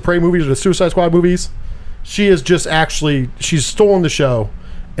the Birds of Prey movies or the Suicide Squad movies, she is just she's stolen the show.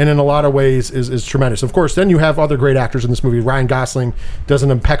 And in a lot of ways is tremendous. Of course, then you have other great actors in this movie. Ryan Gosling does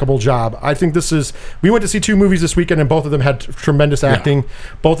an impeccable job. I think we went to see 2 movies this weekend, and both of them had tremendous acting. Yeah.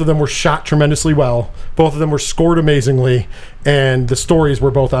 Both of them were shot tremendously well. Both of them were scored amazingly, and the stories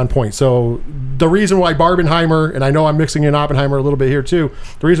were both on point. So the reason why Barbenheimer, and I know I'm mixing in Oppenheimer a little bit here too,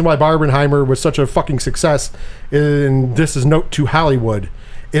 the reason why Barbenheimer was such a fucking success, and this is note to Hollywood,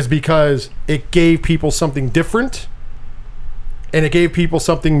 is because it gave people something different. And it gave people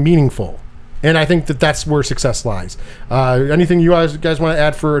something meaningful. And I think that's where success lies. Anything you guys want to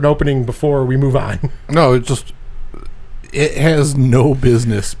add for an opening before we move on? No, it has no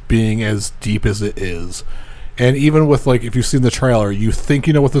business being as deep as it is. And even with, if you've seen the trailer, you think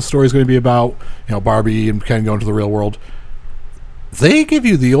you know what the story is going to be about, Barbie and Ken going to the real world. They give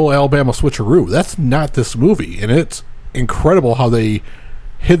you the old Alabama switcheroo. That's not this movie. And it's incredible how they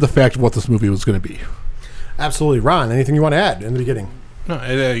hid the fact of what this movie was going to be. Absolutely. Ron, anything you want to add in the beginning? No,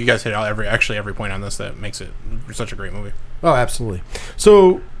 you guys hit every point on this that makes it such a great movie. Oh, absolutely.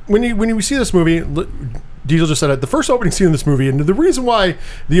 So when you see this movie, Diesel just said it, the first opening scene in this movie, and the reason why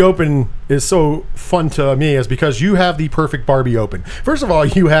the open is so fun to me is because you have the perfect Barbie open. First of all,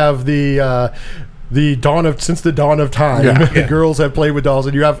 you have the since the dawn of time, girls have played with dolls,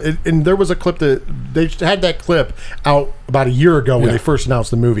 and there was a clip that they had that clip out about a year ago when they first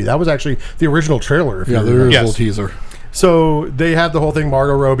announced the movie. That was actually the original trailer. There is a little teaser. So they have the whole thing,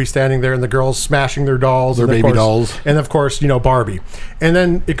 Margot Robbie standing there and the girls smashing their dolls. Their baby dolls. And of course, Barbie. And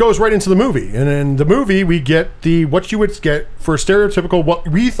then it goes right into the movie. And in the movie, we get what you would get for stereotypical, what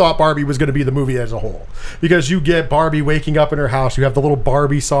we thought Barbie was going to be the movie as a whole. Because you get Barbie waking up in her house, you have the little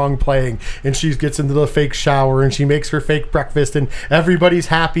Barbie song playing, and she gets into the fake shower, and she makes her fake breakfast, and everybody's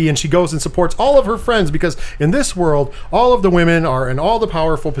happy, and she goes and supports all of her friends, because in this world, all of the women are in all the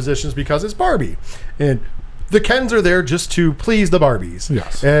powerful positions because it's Barbie. And the Kens are there just to please the Barbies.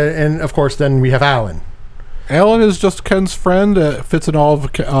 Yes. And of course, then we have Alan. Alan is just Ken's friend, fits in all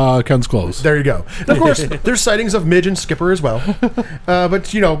of Ken's clothes. There you go. And of course, there's sightings of Midge and Skipper as well.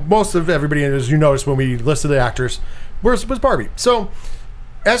 But, most of everybody, as you noticed when we listed the actors, was Barbie. So,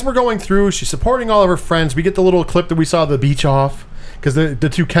 as we're going through, she's supporting all of her friends. We get the little clip that we saw the beach off. Because the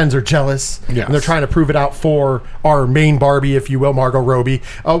two Kens are jealous, and they're trying to prove it out for our main Barbie, if you will, Margot Robbie.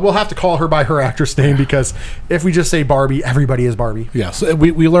 We'll have to call her by her actress name, because if we just say Barbie, everybody is Barbie. Yes,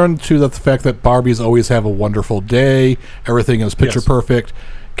 we learned, too, that the fact that Barbies always have a wonderful day, everything is picture perfect.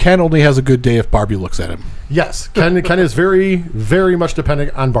 Ken only has a good day if Barbie looks at him. Yes, Ken is very, very much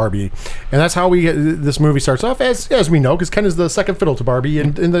dependent on Barbie, and that's how this movie starts off, as we know, because Ken is the second fiddle to Barbie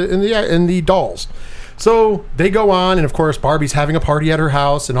in the dolls. So they go on, and of course, Barbie's having a party at her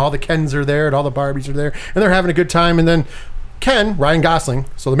house, and all the Kens are there, and all the Barbies are there, and they're having a good time. And then Ken, Ryan Gosling,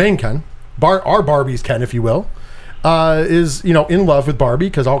 so the main Ken, our Barbie's Ken, if you will, is in love with Barbie,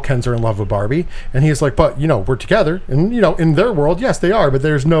 because all Kens are in love with Barbie, and he's like, but we're together, and in their world, yes, they are, but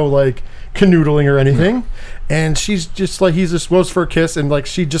there's no like canoodling or anything. And she's just like, he just goes for a kiss, and like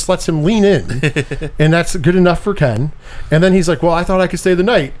she just lets him lean in, and that's good enough for Ken. And then he's like, well, I thought I could stay the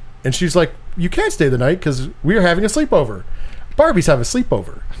night. And she's like, you can't stay the night because we are having a sleepover. Barbies have a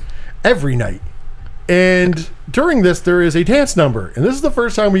sleepover every night. And during this, there is a dance number. And this is the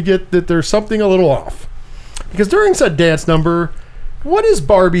first time we get that there's something a little off. Because during said dance number, what does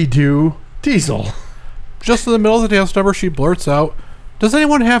Barbie do? Diesel. Just in the middle of the dance number, she blurts out, does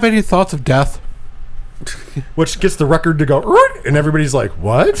anyone have any thoughts of death? Which gets the record to go, and everybody's like,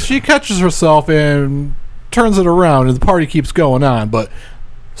 what? She catches herself and turns it around, and the party keeps going on, but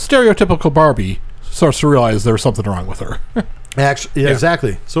stereotypical Barbie starts to realize there's something wrong with her. Actually,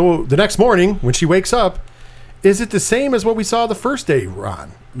 exactly. So the next morning, when she wakes up, is it the same as what we saw the first day,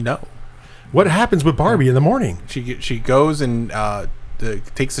 Ron? No. What happens with Barbie in the morning? She goes and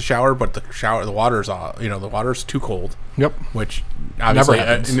takes the shower, but the water's the water's too cold. Yep. Which obviously never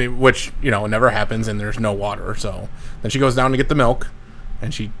happens. Never happens, and there's no water. So then she goes down to get the milk,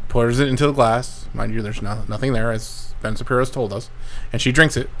 and she pours it into the glass. Mind you, there's nothing there, as Ben Shapiro's told us. And she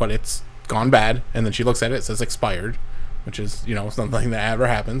drinks it, but it's gone bad. And then she looks at it, it says expired, which is, something that ever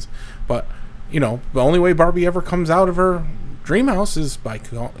happens. But, the only way Barbie ever comes out of her dream house is by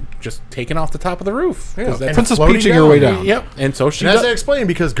just taking off the top of the roof. Yeah, that's Princess Peaching her way down. Yep. And so she does. As I explained,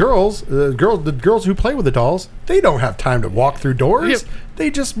 because the girls who play with the dolls, they don't have time to walk through doors. Yep. They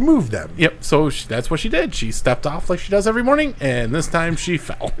just move them. Yep. So that's what she did. She stepped off like she does every morning, and this time she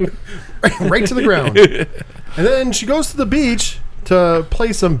fell. right to the ground. And then she goes to the beach to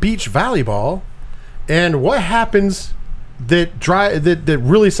play some beach volleyball. And what happens that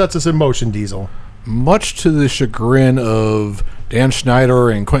really sets us in motion, Diesel? Much to the chagrin of Dan Schneider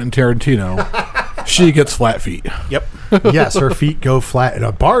and Quentin Tarantino, she gets flat feet. Yep. Yes, her feet go flat. And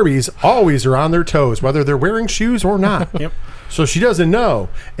Barbies always are on their toes, whether they're wearing shoes or not. Yep. So she doesn't know.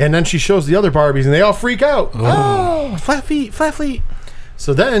 And then she shows the other Barbies, and they all freak out. Oh, flat feet, flat feet.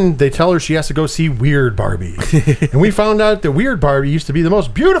 So then they tell her she has to go see Weird Barbie. And we found out that Weird Barbie used to be the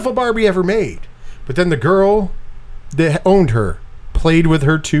most beautiful Barbie ever made. But then the girl that owned her played with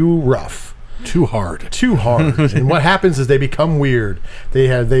her too rough. Too hard. And what happens is they become weird.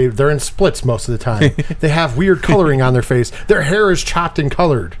 They're in splits most of the time. They have weird coloring on their face. Their hair is chopped and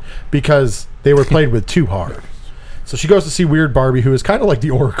colored because they were played with too hard. So she goes to see Weird Barbie, who is kind of like the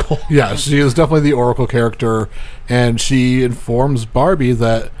Oracle. Yeah, she is definitely the Oracle character, and she informs Barbie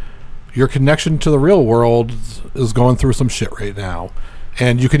that your connection to the real world is going through some shit right now.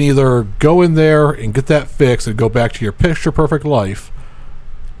 And you can either go in there and get that fixed and go back to your picture-perfect life,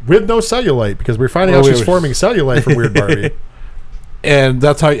 with no cellulite, because we're finding out she's forming cellulite from Weird Barbie. And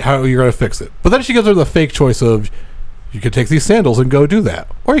that's how you're going to fix it. But then she gives her the fake choice of, you can take these sandals and go do that.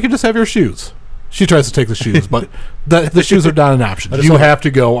 Or you can just have your shoes. She tries to take the shoes, but the shoes are not an option. You have to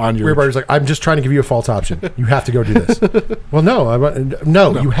go on your... Everybody's like, I'm just trying to give you a false option. You have to go do this. Well, no,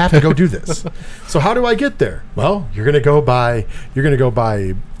 you have to go do this. So how do I get there? Well, you're going to go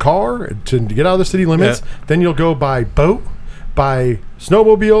by car to get out of the city limits. Yeah. Then you'll go by boat, by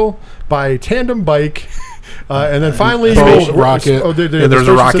snowmobile, by tandem bike. And then finally, rocket. There's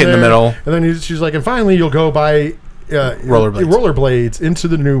a rocket in the middle. And then she's like, and finally, you'll go by rollerblades into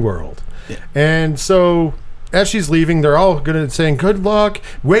the new world. Yeah. And so as she's leaving, they're all going to saying, good luck,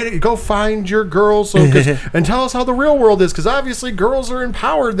 go find your girls and tell us how the real world is, because obviously girls are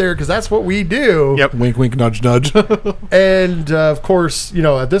empowered there, because that's what we do. Yep. Wink, wink, nudge, nudge. And of course,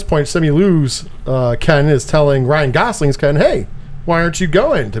 at this point, Simu Liu's Ken is telling Ryan Gosling's Ken, hey, why aren't you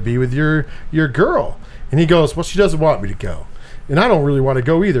going to be with your girl? And he goes, well, she doesn't want me to go. And I don't really want to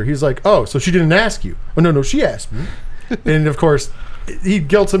go either. He's like, oh, so she didn't ask you? Oh, no, she asked me. And of course, he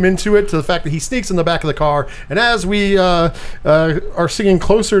guilts him into it, to the fact that he sneaks in the back of the car. And as we are singing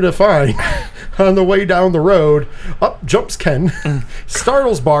Closer to Fine on the way down the road, up jumps Ken,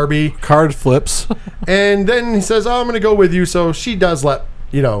 startles Barbie. Card flips. And then he says, oh, I'm going to go with you. So she does let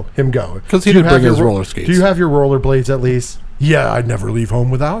him go. Because he didn't bring his roller skates. Do you have your rollerblades at least? Yeah, I'd never leave home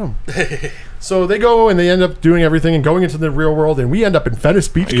without them. So they go and they end up doing everything and going into the real world. And we end up in Venice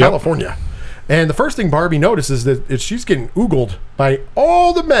Beach, California. And the first thing Barbie notices is she's getting oogled by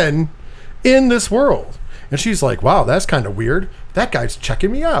all the men in this world. And she's like, wow, that's kind of weird. That guy's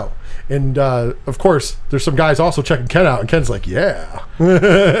checking me out. And, of course, there's some guys also checking Ken out. And Ken's like, yeah.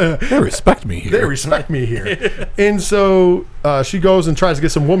 They respect me here. And so she goes and tries to get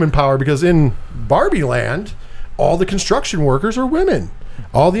some woman power, because in Barbie land, all the construction workers are women.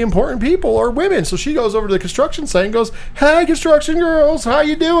 All the important people are women. So she goes over to the construction site and goes, hey, construction girls, how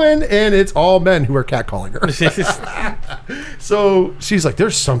you doing? And it's all men who are catcalling her. So she's like,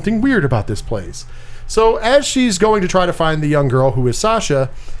 there's something weird about this place. So as she's going to try to find the young girl, who is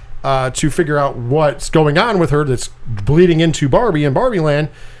Sasha, to figure out what's going on with her that's bleeding into Barbie and Barbie land,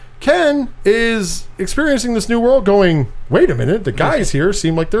 Ken is experiencing this new world going, wait a minute, the guys here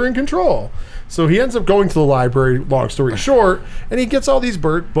seem like they're in control. So he ends up going to the library, long story short, and he gets all these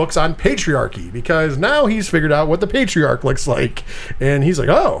books on patriarchy, because now he's figured out what the patriarch looks like. And he's like,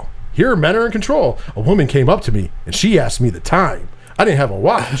 oh, here men are in control. A woman came up to me and she asked me the time. I didn't have a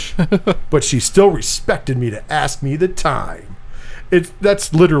watch, but she still respected me to ask me the time.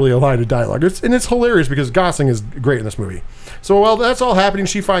 That's literally a line of dialogue. It's hilarious, because Gosling is great in this movie. So while that's all happening,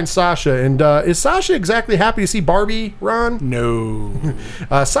 she finds Sasha. And is Sasha exactly happy to see Barbie, Ron? No.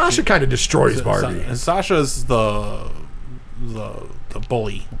 Sasha kind of destroys Barbie. Sasha's the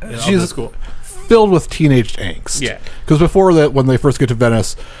bully. She's school. Filled with teenage angst. Yeah. Because before that, when they first get to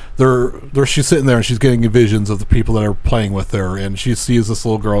Venice, she's sitting there and she's getting visions of the people that are playing with her. And she sees this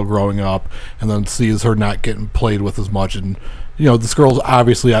little girl growing up, and then sees her not getting played with as much. And this girl's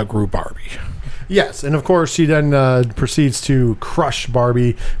obviously outgrew Barbie. Yes, and of course she then proceeds to crush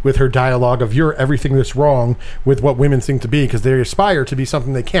Barbie with her dialogue of, you're everything that's wrong with what women think to be, because they aspire to be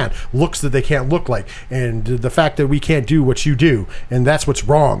something they can't, looks that they can't look like, and the fact that we can't do what you do, and that's what's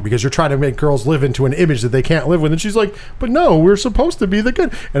wrong, because you're trying to make girls live into an image that they can't live with. And she's like, but no, we're supposed to be the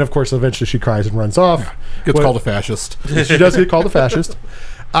good. And of course eventually she cries and runs off. Yeah. Gets called a fascist. She does get called a fascist.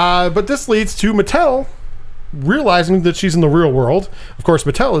 But this leads to Mattel realizing that she's in the real world. Of course,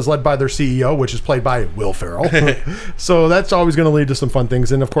 Mattel is led by their CEO, which is played by Will Ferrell. So that's always going to lead to some fun things.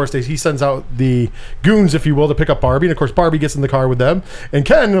 And of course, he sends out the goons, if you will, to pick up Barbie. And of course, Barbie gets in the car with them. And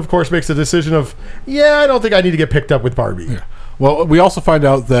Ken, of course, makes the decision of, I don't think I need to get picked up with Barbie. Yeah. Well, we also find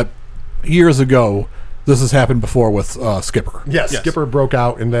out that years ago, this has happened before with Skipper. Yes, Skipper broke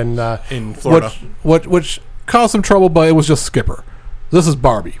out, and then in Florida, which caused some trouble, but it was just Skipper. This is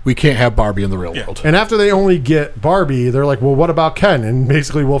Barbie. We can't have Barbie in the real world. And after they only get Barbie, they're like, well, what about Ken? And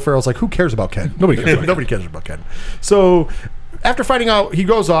basically Will Ferrell's like, who cares about Ken? Nobody cares about Ken. So after finding out, he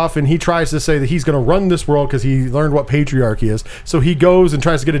goes off and he tries to say that he's going to run this world because he learned what patriarchy is. So he goes and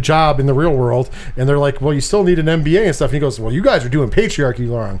tries to get a job in the real world. And they're like, well, you still need an MBA and stuff. And he goes, well, you guys are doing patriarchy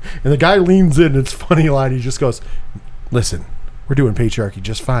wrong. And the guy leans in. It's a funny line. He just goes, listen, we're doing patriarchy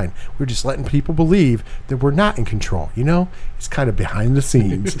just fine. We're just letting people believe that we're not in control. It's kind of behind the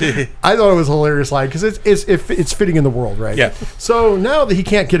scenes. I thought it was a hilarious line because it's fitting in the world, right? Yeah. So now that he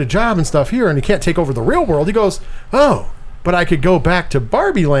can't get a job and stuff here, and he can't take over the real world, he goes, oh, but I could go back to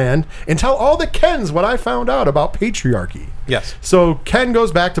Barbie land and tell all the Kens what I found out about patriarchy. Yes. So Ken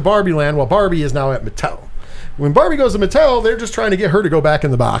goes back to Barbie land while Barbie is now at Mattel. when Barbie goes to Mattel, they're just trying to get her to go back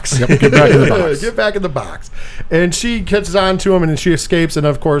in the box. Yep, get back in the box. Get back in the box. And she catches on to him, and she escapes. And,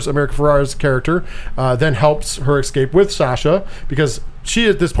 of course, America Ferrera's character then helps her escape with Sasha, because she,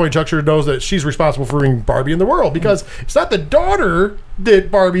 at this point, juncture, knows that she's responsible for bringing Barbie in the world, because it's not the daughter that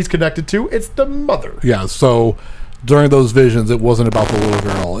Barbie's connected to, it's the mother. Yeah, so during those visions, it wasn't about the little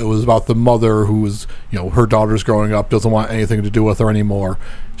girl. It was about the mother who was, her daughter's growing up, doesn't want anything to do with her anymore.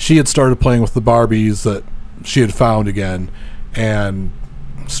 She had started playing with the Barbies that she had found again, and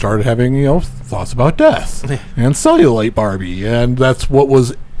started having, thoughts about death and cellulite Barbie. And that's what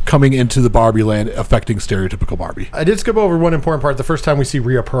was coming into the Barbie land, affecting stereotypical Barbie. I did skip over one important part the first time we see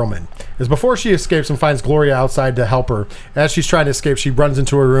Rhea Perlman. Is before she escapes and finds Gloria outside to help her. As she's trying to escape, she runs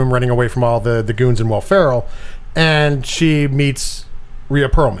into her room, running away from all the goons and Will Ferrell. And she meets Rhea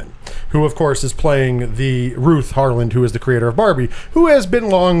Perlman, who, of course, is playing the Ruth Harland, who is the creator of Barbie, who has been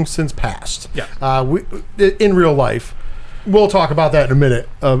long since passed. Yeah. In real life. We'll talk about that in a minute,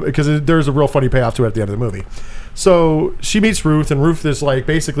 because there's a real funny payoff to it at the end of the movie. So she meets Ruth, and Ruth is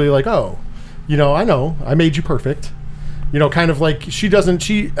basically like, oh, I know, I made you perfect. Kind of like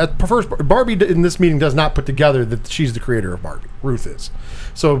Barbie in this meeting does not put together that she's the creator of Barbie. Ruth is.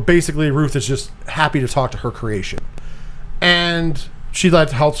 So basically, Ruth is just happy to talk to her creation. And she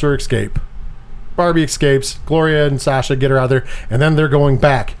helps her escape. Barbie escapes. Gloria and Sasha get her out of there. And then they're going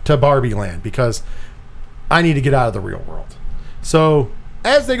back to Barbie Land, because I need to get out of the real world. So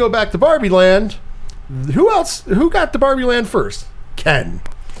as they go back to Barbie Land, who got to Barbie Land first? Ken.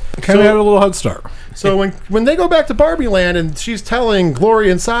 Ken had a little head start. So when they go back to Barbie Land, and she's telling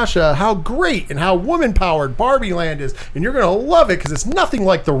Gloria and Sasha how great and how woman-powered Barbie Land is, and you're going to love it because it's nothing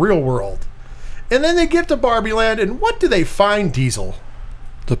like the real world. And then they get to Barbie Land, and what do they find, Diesel?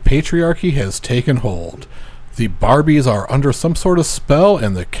 The patriarchy has taken hold. The Barbies are under some sort of spell,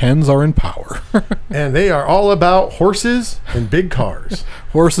 and the Kens are in power. And they are all about horses and big cars.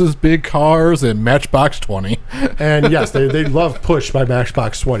 Horses, big cars, and Matchbox 20. And yes, they love Push by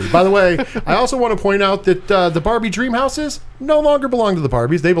Matchbox 20. By the way, I also want to point out that the Barbie dream houses no longer belong to the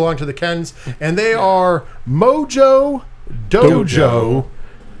Barbies. They belong to the Kens, and they are Mojo Dojo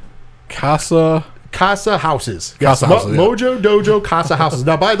Casa Houses. Casa Houses, yeah. Mojo Dojo Casa Houses.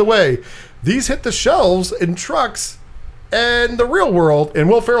 Now, by the way, these hit the shelves in trucks and the real world, and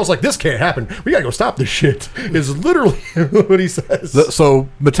Will Ferrell's like, this can't happen. We gotta go stop this shit, is literally what he says. So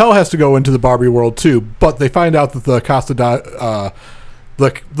Mattel has to go into the Barbie world too, but they find out that the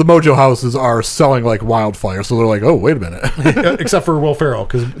the Mojo houses are selling like wildfire, so they're like, oh, wait a minute. Except for Will Ferrell,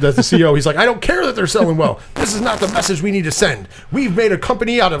 because that's the CEO. He's like, I don't care that they're selling well. This is not the message we need to send. We've made a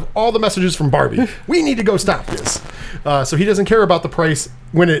company out of all the messages from Barbie. We need to go stop this. So he doesn't care about the price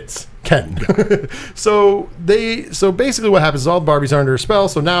when it's Ken. So basically what happens is all the Barbies are under a spell.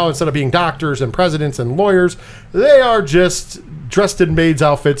 So now, instead of being doctors and presidents and lawyers, they are just dressed in maids'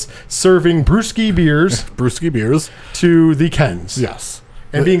 outfits, serving brewski beers to the Kens. Yes.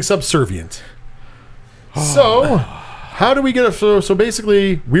 And being subservient. So, how do we get so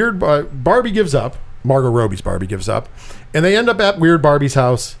basically, Barbie gives up. Margot Robbie's Barbie gives up. And they end up at Weird Barbie's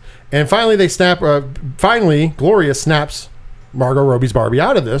house. And finally, Gloria snaps Margot Robbie's Barbie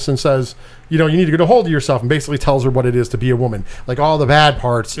out of this and says, you need to get a hold of yourself, and basically tells her what it is to be a woman, like all the bad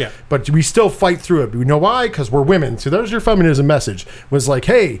parts. Yeah. But we still fight through it. We know why? Because we're women. So there's your feminism message. Was like,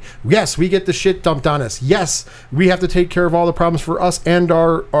 hey, yes, we get the shit dumped on us. Yes, we have to take care of all the problems for us and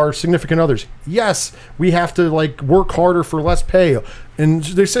our significant others. Yes, we have to work harder for less pay. And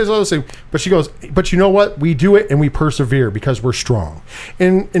they say all this thing, but she goes, but you know what? We do it and we persevere because we're strong.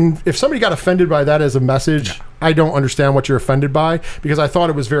 And if somebody got offended by that as a message, I don't understand what you're offended by, because I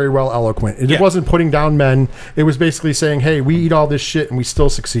thought it was very well eloquent. It wasn't putting down men. It was basically saying, hey, we eat all this shit and we still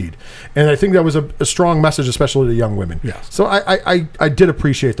succeed. And I think that was a strong message, especially to young women. Yes. So I did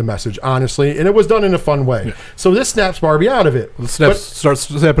appreciate the message, honestly, and it was done in a fun way. Yeah. So this snaps Barbie out of it. Starts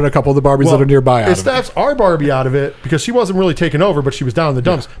snapping a couple of the Barbies that are nearby out of it. It snaps our Barbie out of it because she wasn't really taken over, but she was down in the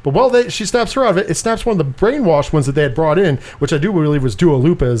dumps. Yeah. But while she snaps her out of it, it snaps one of the brainwashed ones that they had brought in, which I do believe was Dua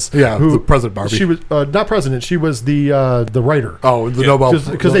Lipa's. Yeah, the President Barbie. She was not president. She was the writer. Oh, the Nobel.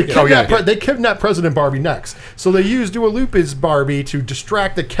 Because they kidnapped President Barbie next. So they used Dua Lipa's Barbie to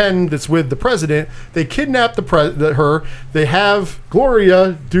distract the Ken that's with the president. They kidnap her. They have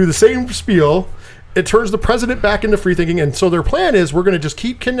Gloria do the same spiel. It turns the president back into free thinking. And so their plan is, we're going to just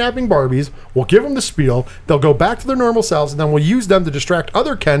keep kidnapping Barbies. We'll give them the spiel. They'll go back to their normal selves, and then we'll use them to distract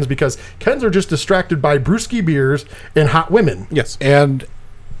other Kens, because Kens are just distracted by brewski beers and hot women. Yes. And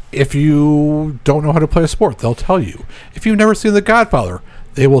if you don't know how to play a sport, they'll tell you. If you've never seen The Godfather,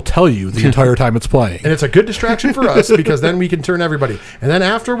 They will tell you the entire time it's playing. And it's a good distraction for us because then we can turn everybody. And then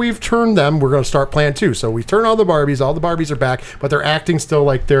after we've turned them, we're going to start plan 2. So we turn all the Barbies are back, but they're acting still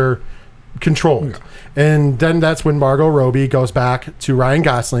like they're controlled. Yeah. And then that's when Margot Robbie goes back to Ryan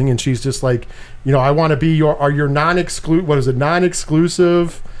Gosling, and she's just like, I want to be your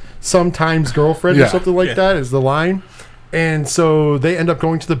non-exclusive sometimes girlfriend or something like that is the line. And so they end up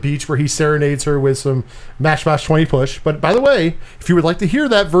going to the beach where he serenades her with some Match 20 Push. But by the way, if you would like to hear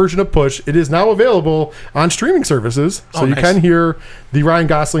that version of Push, it is now available on streaming services. So you can hear the Ryan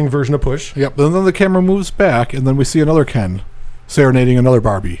Gosling version of Push. Yep. And then the camera moves back, and then we see another Ken serenading another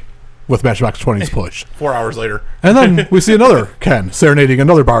Barbie with Matchbox 20's Push. 4 hours later. And then we see another Ken serenading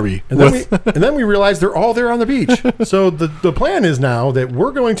another Barbie. And then we realize they're all there on the beach. So the plan is now that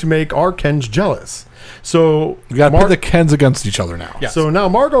we're going to make our Kens jealous. So you got to put the Kens against each other now. Yes. So now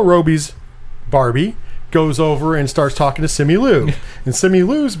Margot Robbie's Barbie goes over and starts talking to Simu Liu. And Simu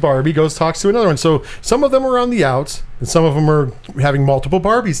Liu's Barbie talks to another one. So some of them are on the outs, and some of them are having multiple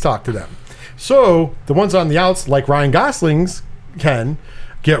Barbies talk to them. So the ones on the outs, like Ryan Gosling's Ken,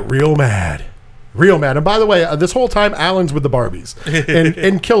 get real mad. Real mad. And by the way, this whole time, Alan's with the Barbies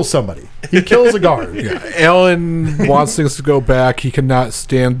and kills somebody. He kills a guard. Yeah. Alan wants things to go back. He cannot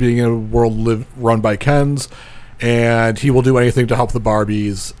stand being in a world run by Kens, and he will do anything to help the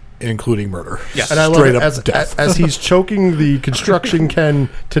Barbies, including murder. Yes. And I love it as he's choking the construction Ken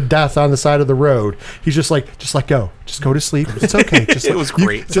to death on the side of the road. He's just like, just let go. Just go to sleep. It's okay. It was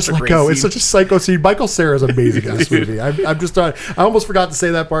great. Just let go. Scene. It's such a psycho scene. Michael Cera is amazing in this movie. I'm just I almost forgot to say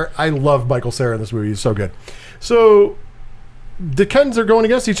that part. I love Michael Cera in this movie. He's so good. So the Kens are going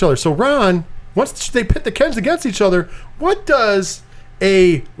against each other. So Ron, once they pit the Kens against each other, what does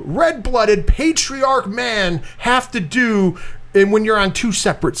a red-blooded patriarch man have to do when you're on two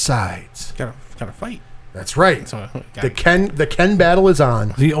separate sides? Gotta fight. That's right. So, the Ken battle is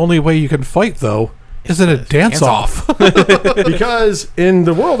on. The only way you can fight, though, is in a dance-off. Because in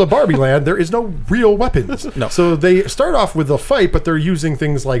the world of Barbie Land, there is no real weapons. No. So they start off with a fight, but they're using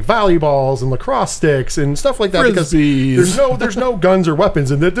things like volleyballs and lacrosse sticks and stuff like that. Frisbees. Because there's no guns or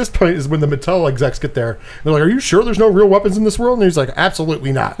weapons. And at this point is when the Mattel execs get there. They're like, are you sure there's no real weapons in this world? And he's like,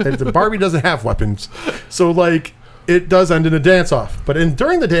 absolutely not. The Barbie doesn't have weapons. So, it does end in a dance-off. But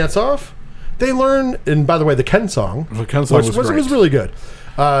during the dance-off, they learn, and by the way, the Ken song, was really good.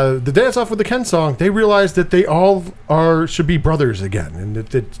 The dance-off with the Ken song, they realize that they all should be brothers again, and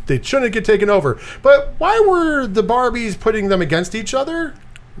that they shouldn't get taken over. But why were the Barbies putting them against each other,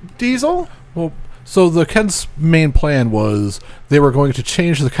 Diesel? Well, so the Ken's main plan was they were going to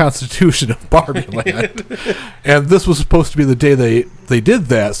change the constitution of Barbie Land. And this was supposed to be the day they did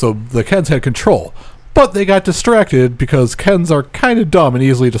that, so the Kens had control. But they got distracted because Kens are kind of dumb and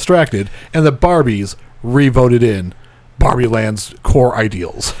easily distracted, and the Barbies re-voted in Barbie Land's core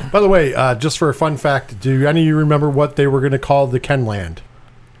ideals. By the way, just for a fun fact, do any of you remember what they were going to call the Ken Land?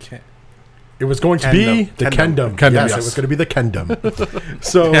 It was going to be the Kendom. Yes, it was going to be the Kendom.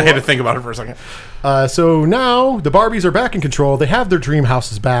 So I had to think about it for a second. So now the Barbies are back in control. They have their dream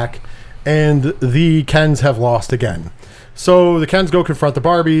houses back, and the Kens have lost again. So the Kens go confront the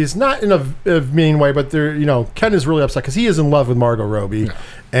Barbies, not in a mean way, but they're, Ken is really upset because he is in love with Margot Robbie,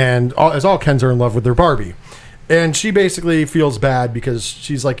 and as all Kens are in love with their Barbie. And she basically feels bad because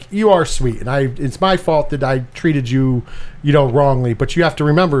she's like, you are sweet, and it's my fault that I treated you, wrongly, but you have to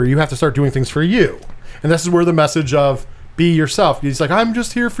remember, you have to start doing things for you. And this is where the message of be yourself. He's like, I'm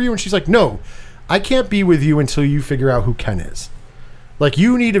just here for you. And she's like, no, I can't be with you until you figure out who Ken is. Like,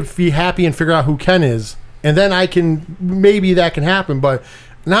 you need to be happy and figure out who Ken is. And then maybe that can happen, but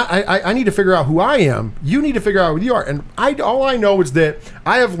I need to figure out who I am. You need to figure out who you are. And all I know is that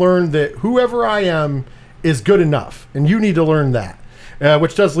I have learned that whoever I am is good enough. And you need to learn that.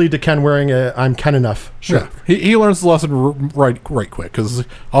 Which does lead to Ken wearing a I'm Ken enough shirt. Yeah. He learns the lesson right quick because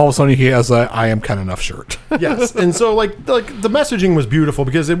all of a sudden he has a I am Ken enough shirt. Yes. And so like the messaging was beautiful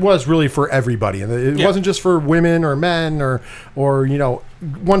because it was really for everybody. And it wasn't just for women or men or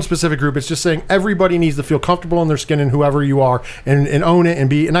one specific group. It's just saying everybody needs to feel comfortable in their skin and whoever you are and own it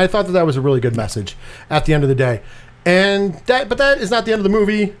and be. And I thought that was a really good message at the end of the day. But that is not the end of the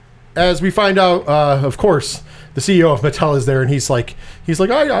movie. As we find out, of course, the CEO of Mattel is there, and he's like,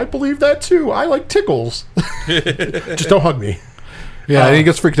 I believe that too. I like tickles. Just don't hug me. Yeah, and he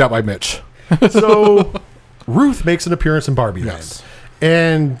gets freaked out by Mitch. So Ruth makes an appearance in Barbie Land.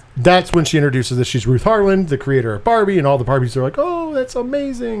 And that's when she introduces that she's Ruth Harland, the creator of Barbie, and all the Barbies are like, oh, that's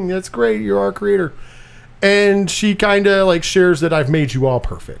amazing. That's great. You're our creator. And she kind of like shares that I've made you all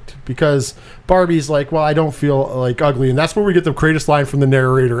perfect, because Barbie's like, well, I don't feel like ugly. And that's where we get the greatest line from the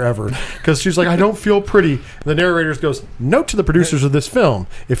narrator ever, because she's like, I don't feel pretty. And the narrator goes, note to the producers of this film,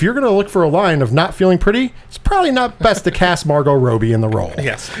 if you're going to look for a line of not feeling pretty, it's probably not best to cast Margot Robbie in the role.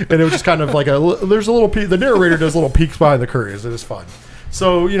 Yes. And it was just kind of like there's a little, the narrator does little peeks behind the curtains. It is fun.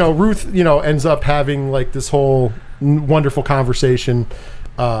 So, Ruth, ends up having like this whole wonderful conversation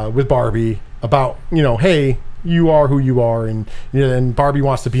with Barbie about, hey, you are who you are, and Barbie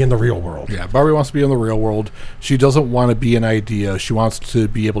wants to be in the real world. Yeah, Barbie wants to be in the real world. She doesn't want to be an idea. She wants to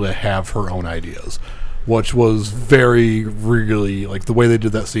be able to have her own ideas, which was very, really, like, the way they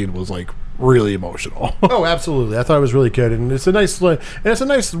did that scene was, like, really emotional. Oh, absolutely. I thought it was really good, and it's a nice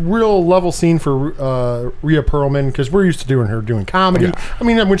real level scene for Rhea Perlman, because we're used to her doing comedy. Yeah. I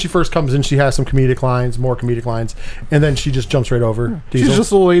mean, when she first comes in, she has some more comedic lines, and then she just jumps right over. She's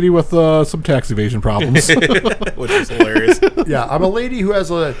just a lady with some tax evasion problems. Which is hilarious. Yeah, I'm a lady who has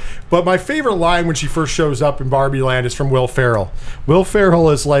but my favorite line when she first shows up in Barbie Land is from Will Ferrell. Will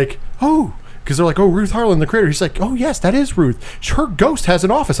Ferrell is like, oh, because they're like, oh, Ruth Harlan, the creator. He's like, oh, yes, that is Ruth. Her ghost has an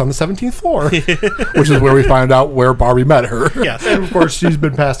office on the 17th floor. Which is where we find out where Barbie met her. Yes. And, of course, she's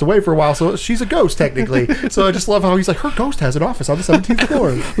been passed away for a while, so she's a ghost, technically. So I just love how he's like, her ghost has an office on the 17th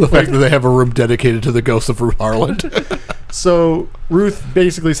floor. The fact that they have a room dedicated to the ghost of Ruth Harlan. So Ruth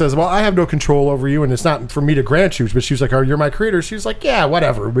basically says, well, I have no control over you, and it's not for me to grant you. But she's like, oh, you're my creator. She's like, yeah,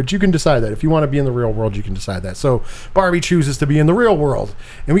 whatever. But you can decide that. If you want to be in the real world, you can decide that. So Barbie chooses to be in the real world.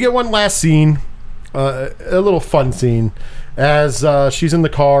 And we get one last scene. A little fun scene as she's in the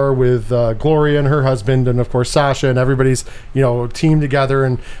car with Gloria and her husband, and of course Sasha, and everybody's teamed together,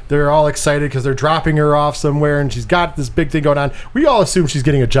 and they're all excited because they're dropping her off somewhere, and she's got this big thing going on. We all assume she's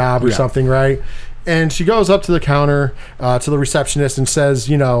getting a job or something, right? And she goes up to the counter to the receptionist and says,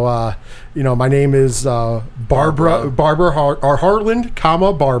 my name is Barbara Harland,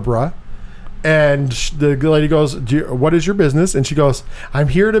 Barbara. And the lady goes, what is your business? And she goes, I'm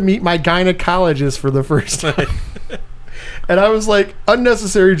here to meet my gynecologist for the first time. And I was like,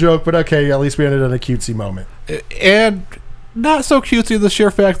 unnecessary joke, but okay, at least we ended on a cutesy moment. And not so cutesy, the sheer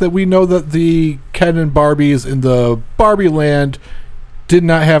fact that we know that the Ken and Barbies in the Barbie land did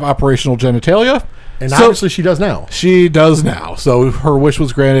not have operational genitalia. And obviously she does now. She does now. So her wish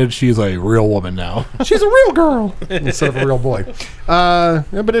was granted. She's a real woman now. She's a real girl instead of a real boy.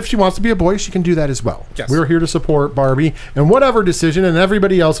 But if she wants to be a boy, she can do that as well. Yes. We're here to support Barbie and whatever decision, and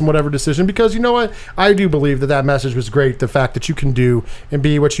everybody else in whatever decision, because you know what? I do believe that message was great. The fact that you can do and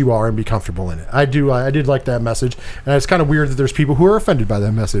be what you are and be comfortable in it. I did like that message. And it's kind of weird that there's people who are offended by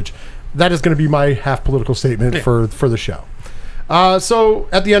that message. That is going to be my half political statement for the show. So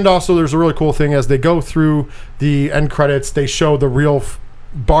at the end also, there's a really cool thing. As they go through the end credits, they show the real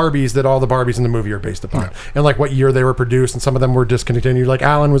Barbies that all the Barbies in the movie are based upon, and like what year they were produced, and some of them were discontinued. Like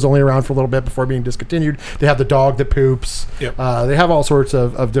Alan was only around for a little bit before being discontinued. They have the dog that poops. Yep. They have all sorts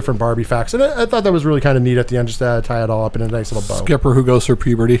of different Barbie facts, and I thought that was really kind of neat at the end, just to tie it all up in a nice little bow. Skipper who goes through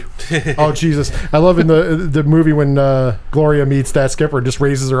puberty. Oh Jesus! I love in the movie when Gloria meets that Skipper and just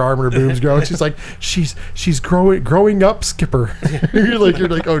raises her arm and her boobs grow, and she's like, she's growing up, Skipper. you're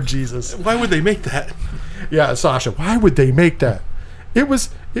like, oh Jesus! Why would they make that? Yeah, Sasha. Why would they make that? What was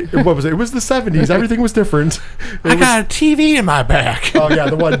it? It was the 70s. Everything was different. I got a TV in my back. Oh yeah,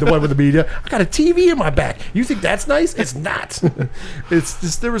 the one with the media. I got a TV in my back. You think that's nice? It's not. It's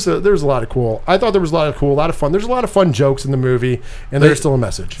just there was a lot of cool. I thought there was a lot of fun. There's a lot of fun jokes in the movie, and there's still a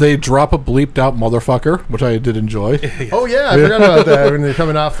message. They drop a bleeped out motherfucker, which I did enjoy. Oh yeah, I forgot about that when they're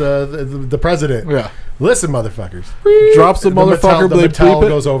coming off the president. Yeah. Listen, motherfuckers. Drops the motherfucker. The Mattel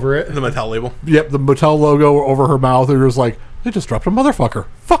goes over it. The Mattel label. Yep, the Mattel logo over her mouth. And it was like, they just dropped a motherfucker.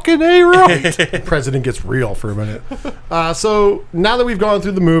 Fucking A right. The president gets real for a minute. So now that we've gone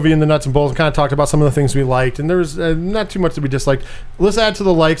through the movie and the nuts and bolts and kind of talked about some of the things we liked, and there's not too much that we disliked, let's add to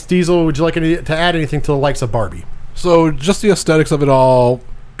the likes. Diesel, would you like to add anything to the likes of Barbie? So just the aesthetics of it all,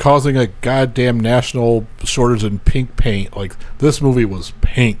 causing a goddamn national shortage in pink paint. Like, this movie was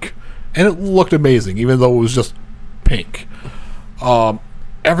pink. And it looked amazing, even though it was just pink.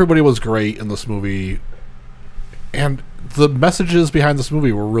 Everybody was great in this movie. And the messages behind this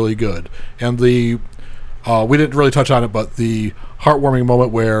movie were really good. And we didn't really touch on it, but the heartwarming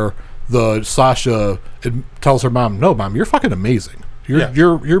moment where the Sasha tells her mom, "No, Mom, you're fucking amazing.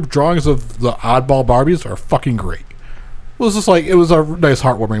 Your drawings of the oddball Barbies are fucking great." It was just like, it was a nice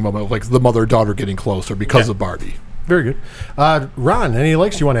heartwarming moment of like the mother-daughter getting closer because of Barbie. Very good. Ron, any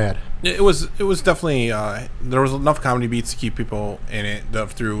likes you want to add? It was definitely there was enough comedy beats to keep people in it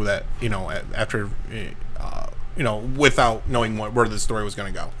through that, after without knowing where the story was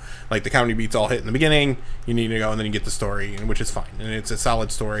going to go. Like the comedy beats all hit in the beginning, you need to go, and then you get the story, which is fine, and it's a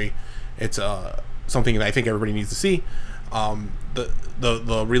solid story. It's something that I think everybody needs to see.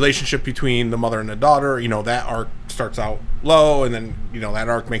 The relationship between the mother and the daughter, that arc starts out low, and then that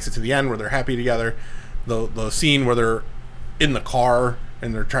arc makes it to the end where they're happy together. The scene where they're in the car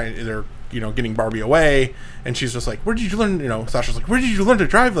and they're getting Barbie away, and she's just like, where did you learn, Sasha's like, where did you learn to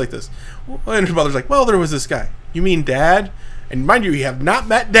drive like this? And her mother's like, well, there was this guy. You mean Dad? And mind you have not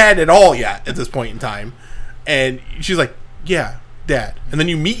met Dad at all yet at this point in time. And she's like, yeah, Dad. And then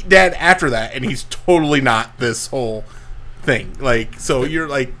you meet Dad after that, and he's totally not this whole thing. Like, so you're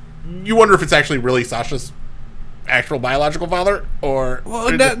like, you wonder if it's actually really Sasha's actual biological father, or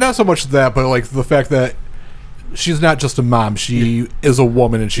not so much that, but like the fact that she's not just a mom; she is a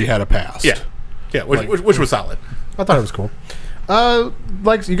woman and she had a past. Yeah, which was solid. I thought it was cool.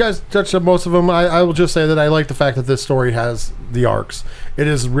 Like you guys touched on most of them. I will just say that I like the fact that this story has the arcs. It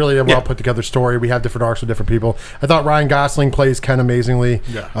is really a well put together story. We have different arcs with different people. I thought Ryan Gosling plays Ken amazingly.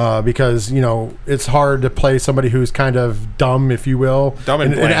 Because it's hard to play somebody who's kind of dumb, if you will, dumb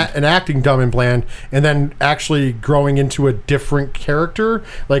and bland, and acting dumb and bland, and then actually growing into a different character,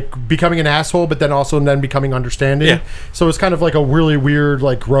 like becoming an asshole, but then also becoming understanding. Yeah. So it's kind of like a really weird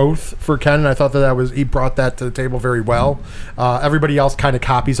like growth for Ken, and I thought that he brought that to the table very well. Everybody else kind of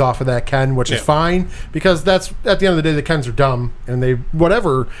copies off of that Ken, which is fine, because that's at the end of the day the Kens are dumb and they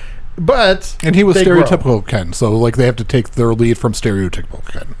whatever, and he was stereotypical Ken, so like they have to take their lead from stereotypical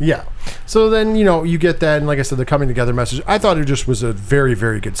Ken. Yeah. So then you get that, and like I said, the coming together message. I thought it just was a very,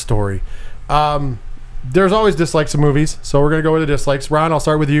 very good story. There's always dislikes of movies, so we're gonna go with the dislikes. Ron, I'll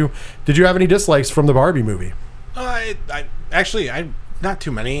start with you. Did you have any dislikes from the Barbie movie? I not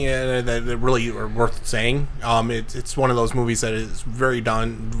too many that really are worth saying. It's one of those movies that is very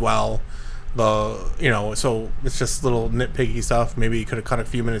done well. So it's just little nitpicky stuff. Maybe you could have cut a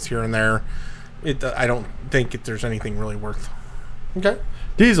few minutes here and there. I don't think there's anything really worth. Okay.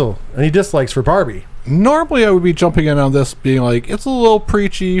 Diesel, any dislikes for Barbie? Normally I would be jumping in on this being like, it's a little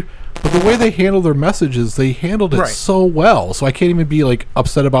preachy, but the way they handle their messages, they handled it so well. So I can't even be like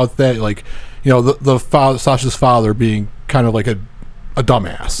upset about that. Like, Sasha's father being kind of like a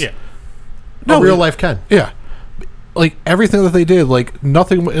dumbass. Yeah. No, real life Ken. Yeah. Like everything that they did, like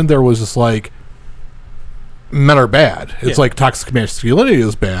nothing in there was just like men are bad. It's like toxic masculinity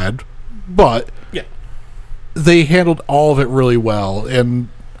is bad, but they handled all of it really well, and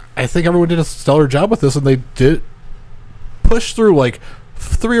I think everyone did a stellar job with this, and they did push through like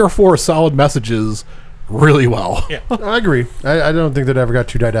 3 or 4 solid messages really well. Yeah, I agree. I don't think that ever got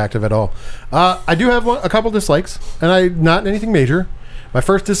too didactic at all. I do have a couple dislikes, and not anything major. My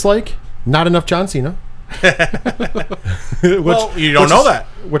first dislike: not enough John Cena. Well, you don't know that.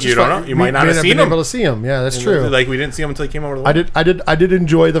 You don't know. You might not have seen him. Able to see him. Yeah, that's true. Like we didn't see him until he came over the line. I did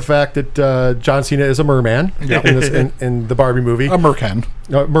enjoy the fact that John Cena is a merman in the Barbie movie. A merken.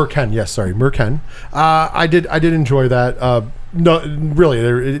 Merken. Yes, sorry, merken. I did enjoy that. No,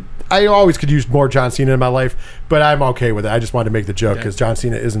 really. I always could use more John Cena in my life, but I'm okay with it. I just wanted to make the joke because John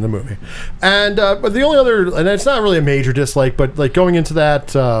Cena is in the movie. And but the only other, and it's not really a major dislike, but like going into that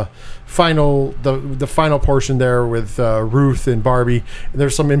the final portion there with Ruth and Barbie,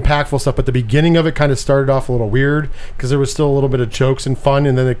 there's some impactful stuff, but the beginning of it kind of started off a little weird because there was still a little bit of jokes and fun,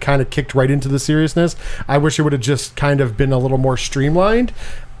 and then it kind of kicked right into the seriousness. I wish it would have just kind of been a little more streamlined.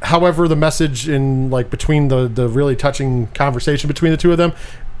 However, the message in like between the really touching conversation between the two of them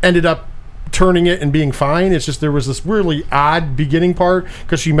ended up turning it and being fine. It's just there was this really odd beginning part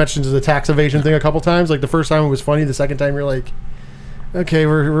because she mentions the tax evasion thing a couple times. Like the first time it was funny, the second time you're like, okay,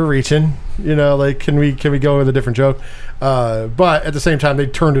 we're reaching, like can we go with a different joke? But at the same time they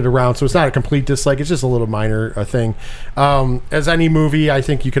turned it around, so it's not a complete dislike. It's just a little minor thing. As any movie, I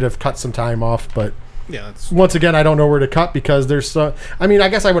think you could have cut some time off, but once again, I don't know where to cut because there's I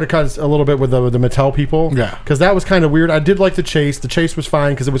guess I would have cut a little bit with the Mattel people, because that was kind of weird. I did like the chase was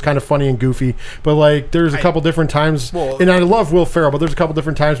fine because it was kind of funny and goofy, but like there's a couple different times, and I love Will Ferrell, but there's a couple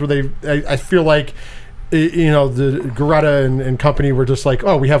different times where I feel like the Greta and company were just like,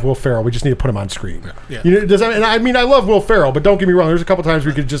 oh, we have Will Ferrell, we just need to put him on screen. I love Will Ferrell, but don't get me wrong, there's a couple times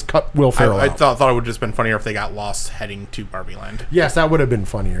we could just cut Will Ferrell I out. thought it would have just been funnier if they got lost heading to Barbie Land. Yes, that would have been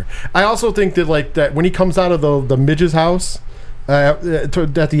funnier. I also think that that when he comes out of the midge's house at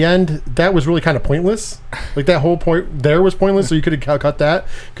the end, that was really kind of pointless. Like that whole point there was pointless, so you could have cut that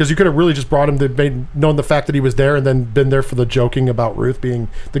because you could have really just brought him to known the fact that he was there and then been there for the joking about Ruth being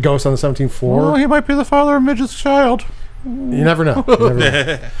the ghost on the 17th floor. Well, he might be the father of Midge's child. You never know. You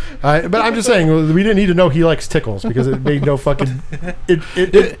never know. But I'm just saying, we didn't need to know he likes tickles because it made no fucking.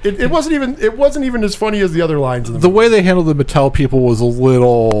 It wasn't even as funny as the other lines. In the way they handled the Mattel people was a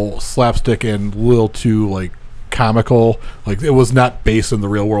little slapstick and a little too like comical. Like it was not based in the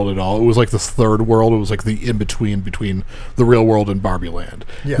real world at all. It was like this third world. It was like the in between the real world and Barbie Land.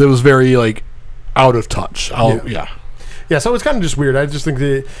 Yeah. It was very like out of touch. Yeah, so it's kind of just weird. I just think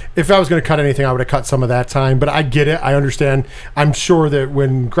that if I was going to cut anything, I would have cut some of that time. But I get it. I understand. I'm sure that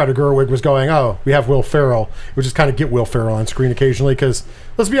when Greta Gerwig was going, oh, we have Will Ferrell, we just kind of get Will Ferrell on screen occasionally because,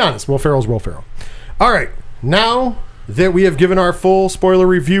 let's be honest, Will Ferrell's Will Ferrell. All right, now that we have given our full spoiler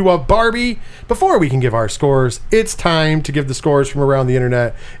review of Barbie, before we can give our scores, it's time to give the scores from around the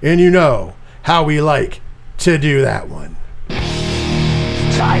internet. And you know how we like to do that one.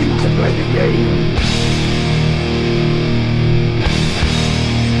 It's time to play the game.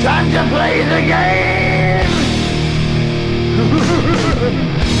 Time to play the game!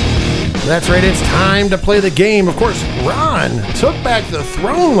 That's right, it's time to play the game. Of course, Ron took back the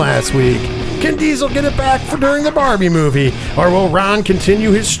throne last week. Can Diesel get it back for during the Barbie movie? Or will Ron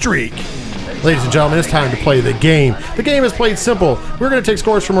continue his streak? Ladies and gentlemen, it's time to play the game. The game is played simple. We're going to take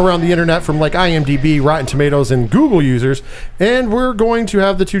scores from around the internet from like IMDb, Rotten Tomatoes, and Google users, and we're going to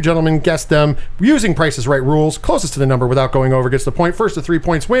have the two gentlemen guess them using Price is Right rules. Closest to the number without going over gets the point. First to 3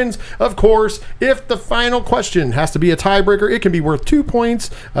 points wins. Of course, if the final question has to be a tiebreaker, it can be worth 2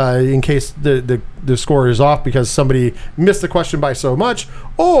 points in case the score is off because somebody missed the question by so much,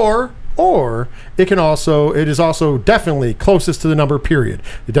 or it is also definitely closest to the number, period.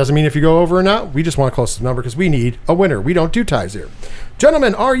 It doesn't mean if you go over or not. We just want closest number because we need a winner. We don't do ties here.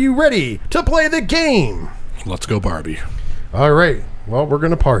 Gentlemen, are you ready to play the game? Let's go, Barbie. All right. Well, we're going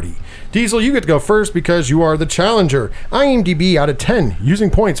to party. Diesel, you get to go first because you are the challenger. IMDb out of 10.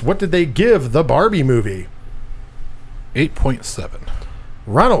 Using points, what did they give the Barbie movie? 8.7.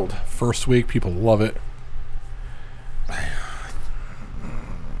 Ronald. First week, people love it.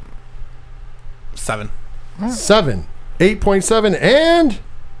 7. 8.7, and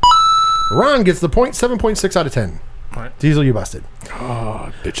Ron gets the point. 7.6 out of 10. All right. Diesel, you busted.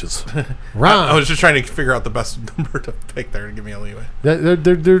 Oh, bitches. Ron. I was just trying to figure out the best number to pick there to give me a leeway.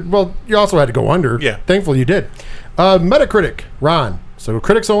 Well, you also had to go under. Yeah. Thankfully you did. Metacritic, Ron. So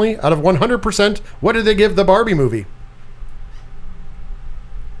critics only, out of 100%, what did they give the Barbie movie?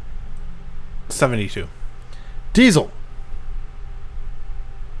 72. Diesel.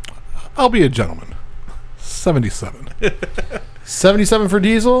 I'll be a gentleman. 77. 77 for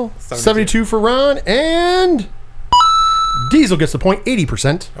Diesel, 72 for Ron, and Diesel gets the point,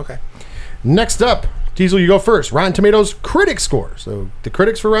 80%. Okay. Next up, Diesel, you go first. Rotten Tomatoes critic score. So the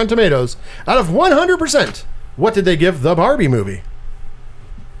critics for Rotten Tomatoes, out of 100%, what did they give the Barbie movie?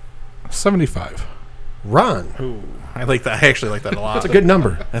 75. Ron. Ooh, I like that. I actually like that a lot. That's a good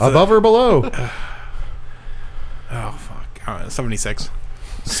number. Above or below? Oh, fuck. 76.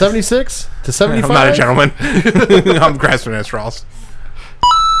 76 to 75? I'm not a gentleman. I'm grasping at straws.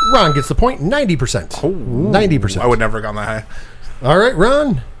 Ron gets the point, 90%. Ooh, 90%. I would never have gone that high. All right,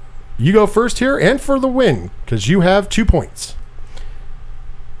 Ron, you go first here and for the win because you have 2 points.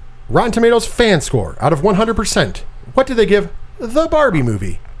 Rotten Tomatoes fan score, out of 100%, what did they give the Barbie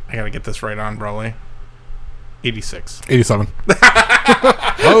movie? I got to get this right on, probably. 86. 87.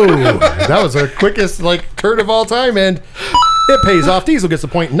 Oh, that was the quickest turn of all time, and it pays off. Diesel gets the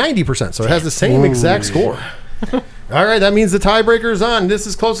point, 90%, so it has the same exact score. All right, that means the tiebreaker is on. This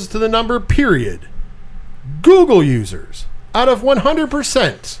is closest to the number, period. Google users, out of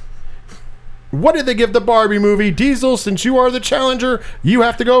 100%, what did they give the Barbie movie? Diesel, since you are the challenger, you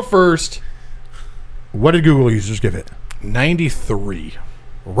have to go first. What did Google users give it? 93.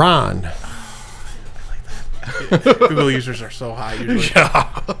 Ron. Google users are so high usually.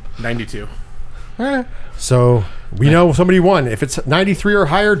 Yeah. 92. So we know somebody won. If it's 93 or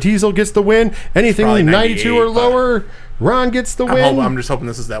higher, Diesel gets the win. Anything 92 or lower, Ron gets the win. I'm just hoping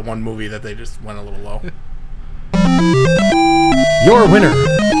this is that one movie that they just went a little low. Your winner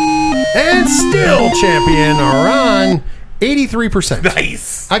and still champion, Ron, 83%.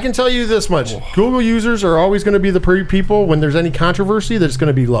 Nice. I can tell you this much. Google users are always going to be the people when there's any controversy that's going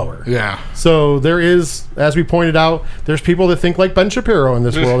to be lower. Yeah. So there is, as we pointed out, there's people that think like Ben Shapiro in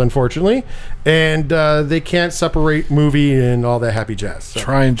this world, unfortunately, and they can't separate movie and all that happy jazz. So.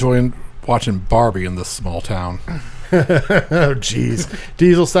 Try enjoying watching Barbie in this small town. Oh, jeez.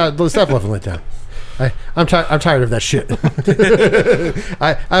 Diesel, stop leveling it down. I'm tired of that shit.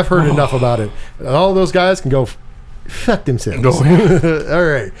 I've heard enough about it. All those guys can go fuck themselves. All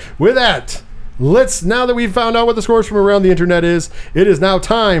right. With that, now that we've found out what the scores from around the internet is, it is now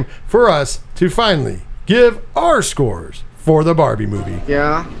time for us to finally give our scores for the Barbie movie.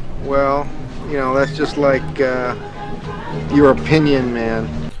 Yeah, well, that's just like your opinion,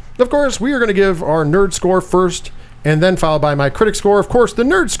 man. Of course, we are going to give our nerd score first, and then followed by my critic score. Of course, the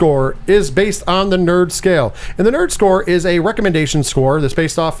nerd score is based on the nerd scale. And the nerd score is a recommendation score that's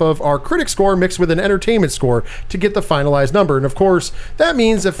based off of our critic score mixed with an entertainment score to get the finalized number. And of course, that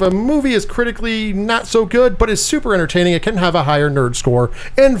means if a movie is critically not so good, but is super entertaining, it can have a higher nerd score,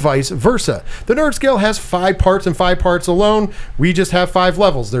 and vice versa. The nerd scale has 5 parts, and 5 parts alone. We just have 5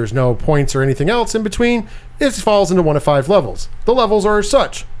 levels. There's no points or anything else in between. It falls into 1 of 5 levels. The levels are as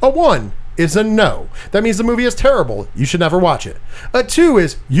such. A 1 is a no. That means the movie is terrible. You should never watch it. A 2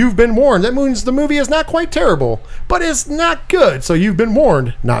 is you've been warned. That means the movie is not quite terrible, but it's not good, so you've been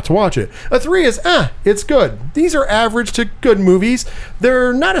warned not to watch it. A 3 is it's good. These are average to good movies.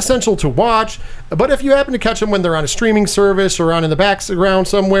 They're not essential to watch, but if you happen to catch them when they're on a streaming service or on in the background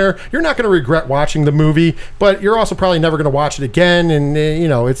somewhere, you're not going to regret watching the movie, but you're also probably never going to watch it again, and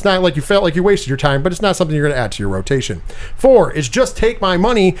it's not like you felt like you wasted your time, but it's not something you're going to add to your rotation. 4 is just take my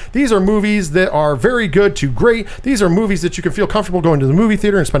money. These are movies that are very good to great. These are movies that you can feel comfortable going to the movie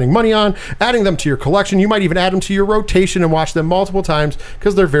theater and spending money on, adding them to your collection. You might even add them to your rotation and watch them multiple times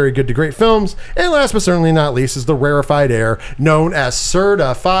because they're very good to great films. And last but certainly not least is the rarefied air known as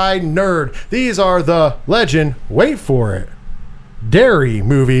Certified Nerd. These are the legend, wait for it, dairy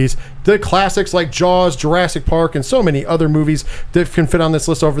movies, the classics like Jaws, Jurassic Park, and so many other movies that can fit on this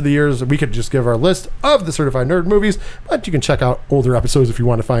list over the years. We could just give our list of the Certified Nerd movies, but you can check out older episodes if you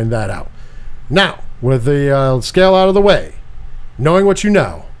want to find that out. Now, with the scale out of the way, knowing what you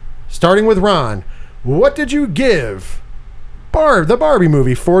know, starting with Ron, what did you give the Barbie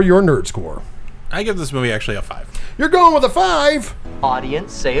movie for your nerd score? I give this movie actually a 5. You're going with a 5?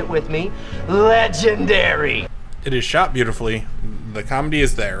 Audience, say it with me. Legendary. It is shot beautifully. The comedy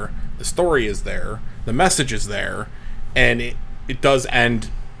is there. The story is there. The message is there. And it does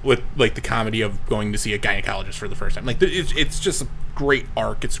end with like the comedy of going to see a gynecologist for the first time. Like it's just a great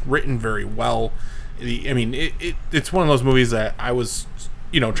arc. It's written very well. It's one of those movies that I was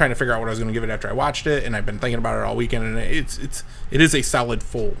trying to figure out what I was going to give it after I watched it, and I've been thinking about it all weekend, and it is a solid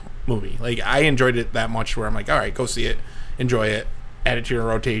full movie. Like I enjoyed it that much where I'm like, all right, go see it, enjoy it, add it to your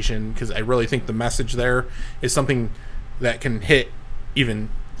rotation, because I really think the message there is something that can hit even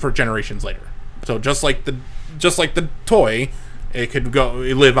for generations later. So just like the toy, it could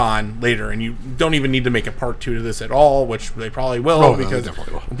live on later, and you don't even need to make a part 2 to this at all, which they probably will,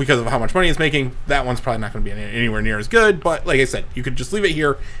 because of how much money it's making. That one's probably not going to be anywhere near as good, but like I said, you could just leave it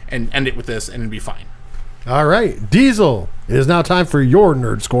here and end it with this and it'd be fine. All right, Diesel, it is now time for your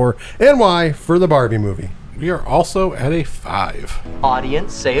nerd score and why for the Barbie movie. We are also at a 5.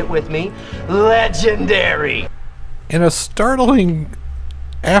 Audience, say it with me. Legendary. In a startling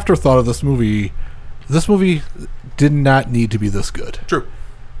afterthought of this movie did not need to be this good. True.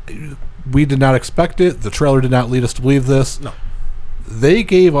 We did not expect it. The trailer did not lead us to believe this. No. They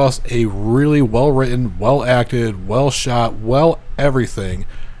gave us a really well-written, well-acted, well-shot, everything.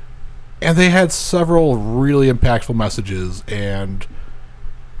 And they had several really impactful messages. And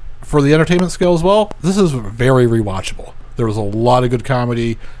for the entertainment scale as well, this is very rewatchable. There was a lot of good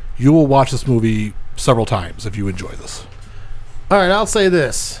comedy. You will watch this movie several times if you enjoy this. All right, I'll say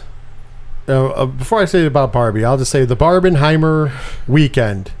this. Before I say about Barbie, I'll just say the Barbenheimer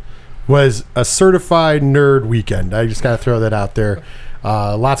weekend was a certified nerd weekend. I just got to throw that out there.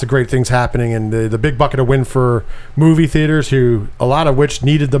 Lots of great things happening, and the big bucket of win for movie theaters, a lot of which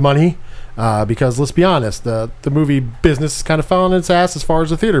needed the money, because let's be honest, the movie business is kind of fell on its ass as far as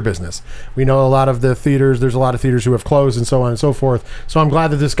the theater business. We know there's a lot of theaters who have closed and so on and so forth. So I'm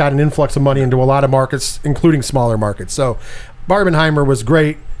glad that this got an influx of money into a lot of markets, including smaller markets. So Barbenheimer was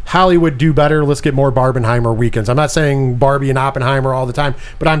great. Hollywood, do better. Let's get more Barbenheimer weekends. I'm not saying Barbie and Oppenheimer all the time,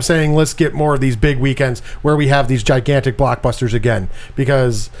 but I'm saying let's get more of these big weekends where we have these gigantic blockbusters again,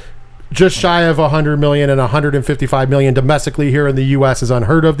 because just shy of 100 million and 155 million domestically here in the U.S. is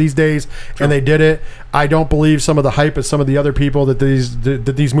unheard of these days. Sure. And they did it. I don't believe some of the hype of some of the other people that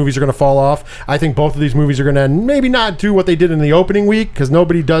these movies are going to fall off. I think both of these movies are going to maybe not do what they did in the opening week, because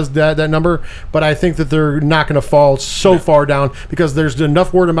nobody does that number, but I think that they're not going to fall so far down, because there's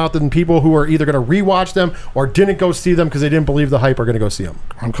enough word of mouth that people who are either going to rewatch them or didn't go see them because they didn't believe the hype are going to go see them.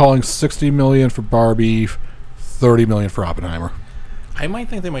 I'm calling 60 million for Barbie, 30 million for Oppenheimer. I might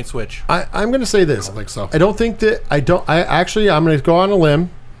think they might switch. I'm going to say this. I don't think so. I'm going to go on a limb.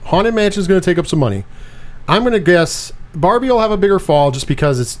 Haunted Mansion is going to take up some money. I'm going to guess Barbie will have a bigger fall just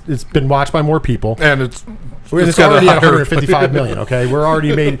because it's been watched by more people. And it's already at 155 million, okay? We're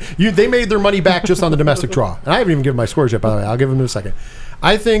already they made their money back just on the domestic draw. And I haven't even given my scores yet, by the way. I'll give them in a second.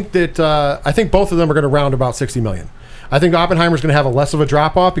 I think that I think both of them are going to round about 60 million. I think Oppenheimer's going to have a less of a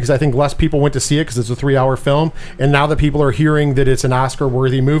drop off because I think less people went to see it because it's a 3-hour film, and now that people are hearing that it's an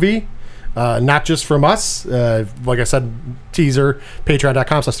Oscar-worthy movie, not just from us, like I said, teaser,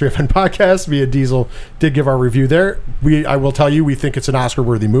 patreon.com/3FN podcast. Me and Diesel did give our review there. I will tell you, we think it's an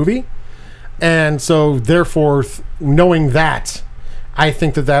Oscar-worthy movie, and so therefore, knowing that, I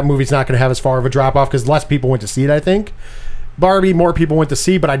think that movie's not going to have as far of a drop off because less people went to see it. I think. Barbie, more people went to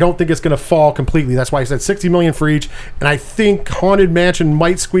see, but I don't think it's going to fall completely. That's why I said 60 million for each, and I think Haunted Mansion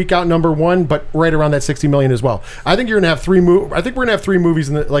might squeak out number one, but right around that 60 million as well. I think you're going to have I think we're going to have 3 movies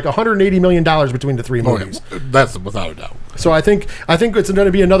in like $180 million between the 3 movies. Yeah, that's without a doubt. So I think it's going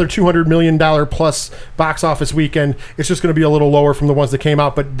to be another $200 million plus box office weekend. It's just going to be a little lower from the ones that came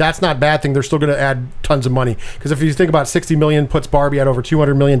out, but that's not a bad thing. They're still going to add tons of money because if you think about 60 million puts Barbie at over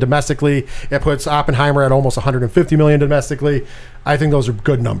 200 million domestically, it puts Oppenheimer at almost 150 million domestically. I think those are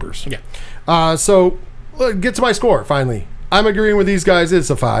good numbers. Yeah. So get to my score finally. I'm agreeing with these guys. It's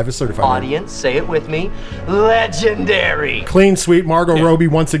a 5. It's certified. Audience, say it with me. Legendary. Clean sweep. Margot Robbie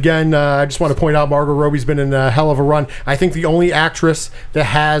once again. I just want to point out Margot Robbie's been in a hell of a run. I think the only actress that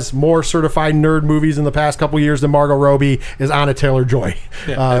has more certified nerd movies in the past couple years than Margot Robbie is Anna Taylor-Joy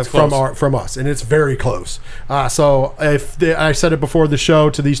from us, and it's very close. So I said it before the show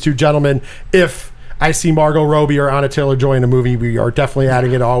to these two gentlemen, if I see Margot Robbie or Anna Taylor-Joy in a movie, we are definitely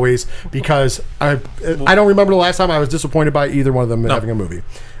adding it always because I don't remember the last time I was disappointed by either one of them having a movie.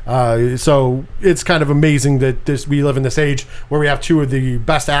 So it's kind of amazing that we live in this age where we have two of the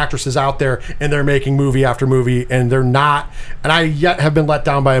best actresses out there and they're making movie after movie and they're not. And I yet have been let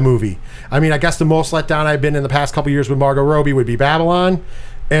down by a movie. I mean, I guess the most let down I've been in the past couple years with Margot Robbie would be Babylon.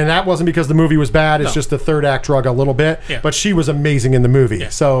 And that wasn't because the movie was bad. It's just the third act drug a little bit. Yeah. But she was amazing in the movie. Yeah.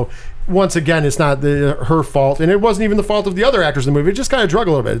 So once again, it's not her fault. And it wasn't even the fault of the other actors in the movie. It just kind of drug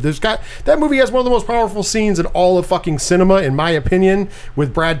a little bit. That movie has one of the most powerful scenes in all of fucking cinema, in my opinion,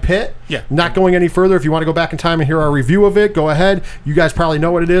 with Brad Pitt. Yeah. Not going any further. If you want to go back in time and hear our review of it, go ahead. You guys probably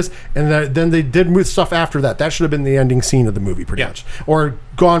know what it is. And then they did move stuff after that. That should have been the ending scene of the movie, pretty much. Or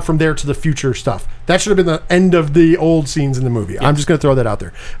gone from there to the future stuff. That should have been the end of the old scenes in the movie. Yeah. I'm just going to throw that out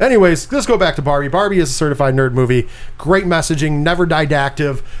there. Anyways, let's go back to Barbie. Barbie is a certified nerd movie. Great messaging, never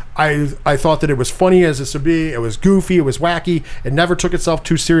didactic. I thought that it was funny as it should be. It was goofy. It was wacky. It never took itself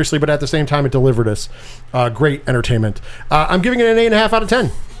too seriously, but at the same time, it delivered us great entertainment. I'm giving it an 8.5 out of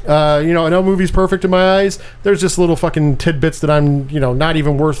 10. I know movie's perfect in my eyes. There's just little fucking tidbits that I'm, not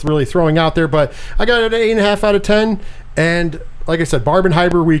even worth really throwing out there, but I got an 8.5 out of 10. And like I said,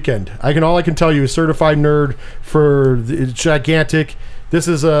 Barbenheimer weekend. All I can tell you is certified nerd for the gigantic. This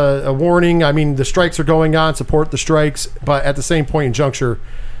is a warning. I mean, the strikes are going on. Support the strikes, but at the same point in juncture,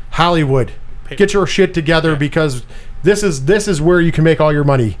 Hollywood, get your shit together because this is where you can make all your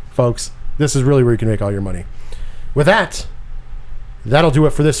money, folks. This is really where you can make all your money. With that, that'll do it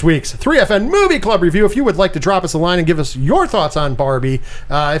for this week's 3FN Movie Club review. If you would like to drop us a line and give us your thoughts on Barbie,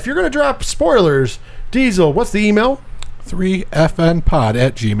 if you're going to drop spoilers, Diesel, what's the email?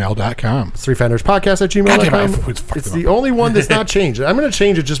 3fnpod@gmail.com. It's 3fennerspodcast@gmail.com. It's the only one that's not changed. I'm going to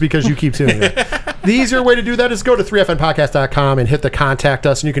change it just because you keep doing it. The easier way to do that is go to 3fnpodcast.com and hit the contact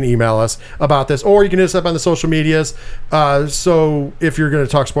us, and you can email us about this, or you can hit us up on the social medias. So if you're going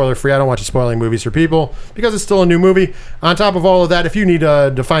to talk spoiler free, I don't want you spoiling movies for people because it's still a new movie. On top of all of that, if you need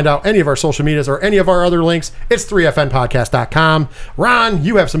to find out any of our social medias or any of our other links, it's 3fnpodcast.com. Ron,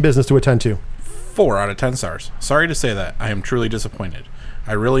 you have some business to attend to. 4 out of 10 stars. Sorry to say that. I am truly disappointed.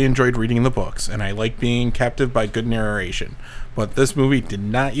 I really enjoyed reading the books, and I like being captive by good narration. But this movie did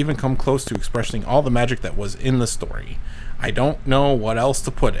not even come close to expressing all the magic that was in the story. I don't know what else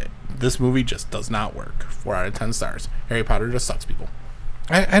to put it. This movie just does not work. 4 out of 10 stars. Harry Potter just sucks, people.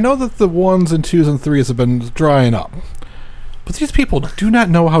 I know that the 1s and 2s and 3s have been drying up. But these people do not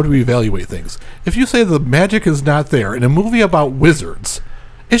know how to evaluate things. If you say the magic is not there in a movie about wizards,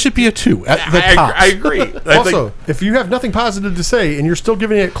 it should be a 2 at the top. I agree. Also, if you have nothing positive to say and you're still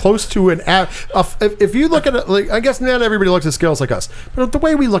giving it close to an if you look at it, like, I guess not everybody looks at scales like us, but the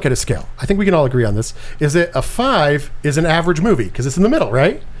way we look at a scale, I think we can all agree on this, is that a 5 is an average movie because it's in the middle,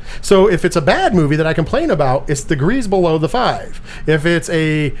 right? So if it's a bad movie that I complain about, it's degrees below the 5. If it's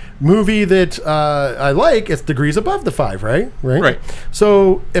a movie that I like, it's degrees above the 5, right? Right.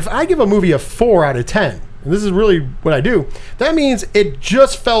 So if I give a movie a 4 out of 10, and this is really what I do, that means it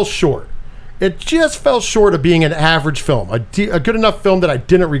just fell short. It just fell short of being an average film, a good enough film that I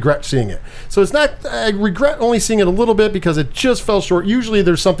didn't regret seeing it. So it's not, I regret only seeing it a little bit because it just fell short. Usually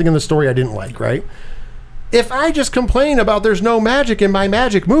there's something in the story I didn't like, right? If I just complain about there's no magic in my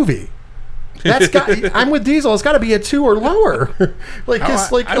magic movie, I'm with Diesel. It's got to be a 2 or lower. I'm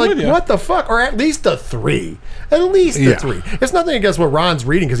with you. What the fuck? Or at least a 3. At least a 3. It's nothing against what Ron's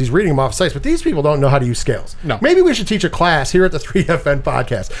reading because he's reading them off sites, but these people don't know how to use scales. No. Maybe we should teach a class here at the 3FN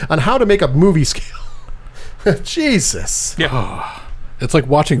podcast on how to make a movie scale. Jesus. Yeah. It's like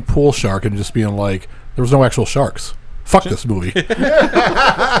watching Pool Shark and just being like, there was no actual sharks. Fuck this movie.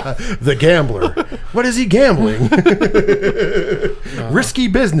 The Gambler. What is he gambling? Risky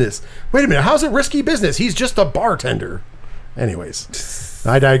business. Wait a minute. How's it risky business? He's just a bartender. Anyways,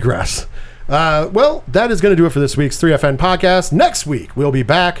 I digress. Well, that is going to do it for this week's 3FN podcast. Next week, we'll be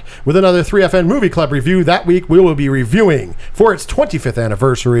back with another 3FN Movie Club review. That week, we will be reviewing, for its 25th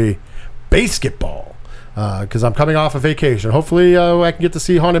anniversary, Basketball. Because I'm coming off a vacation. Hopefully, I can get to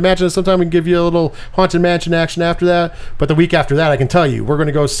see Haunted Mansion sometime. We can give you a little Haunted Mansion action after that. But the week after that, I can tell you, we're going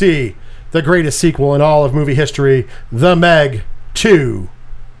to go see the greatest sequel in all of movie history, The Meg 2,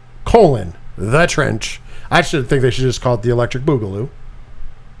 The Trench. I should think they should just call it The Electric Boogaloo.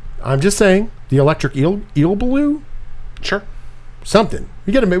 I'm just saying, The Electric Eel Baloo? Sure. Something.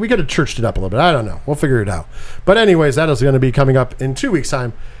 We could have churched it up a little bit. I don't know. We'll figure it out. But anyways, that is going to be coming up in 2 weeks'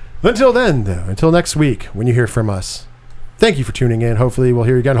 time. Until then, though, until next week, when you hear from us, thank you for tuning in. Hopefully, we'll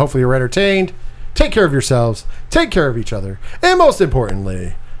hear you again. Hopefully, you're entertained. Take care of yourselves. Take care of each other. And most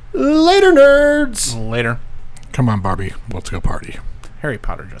importantly, later, nerds. Later. Come on, Barbie. Let's go party. Harry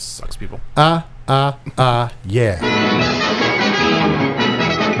Potter just sucks, people. Yeah.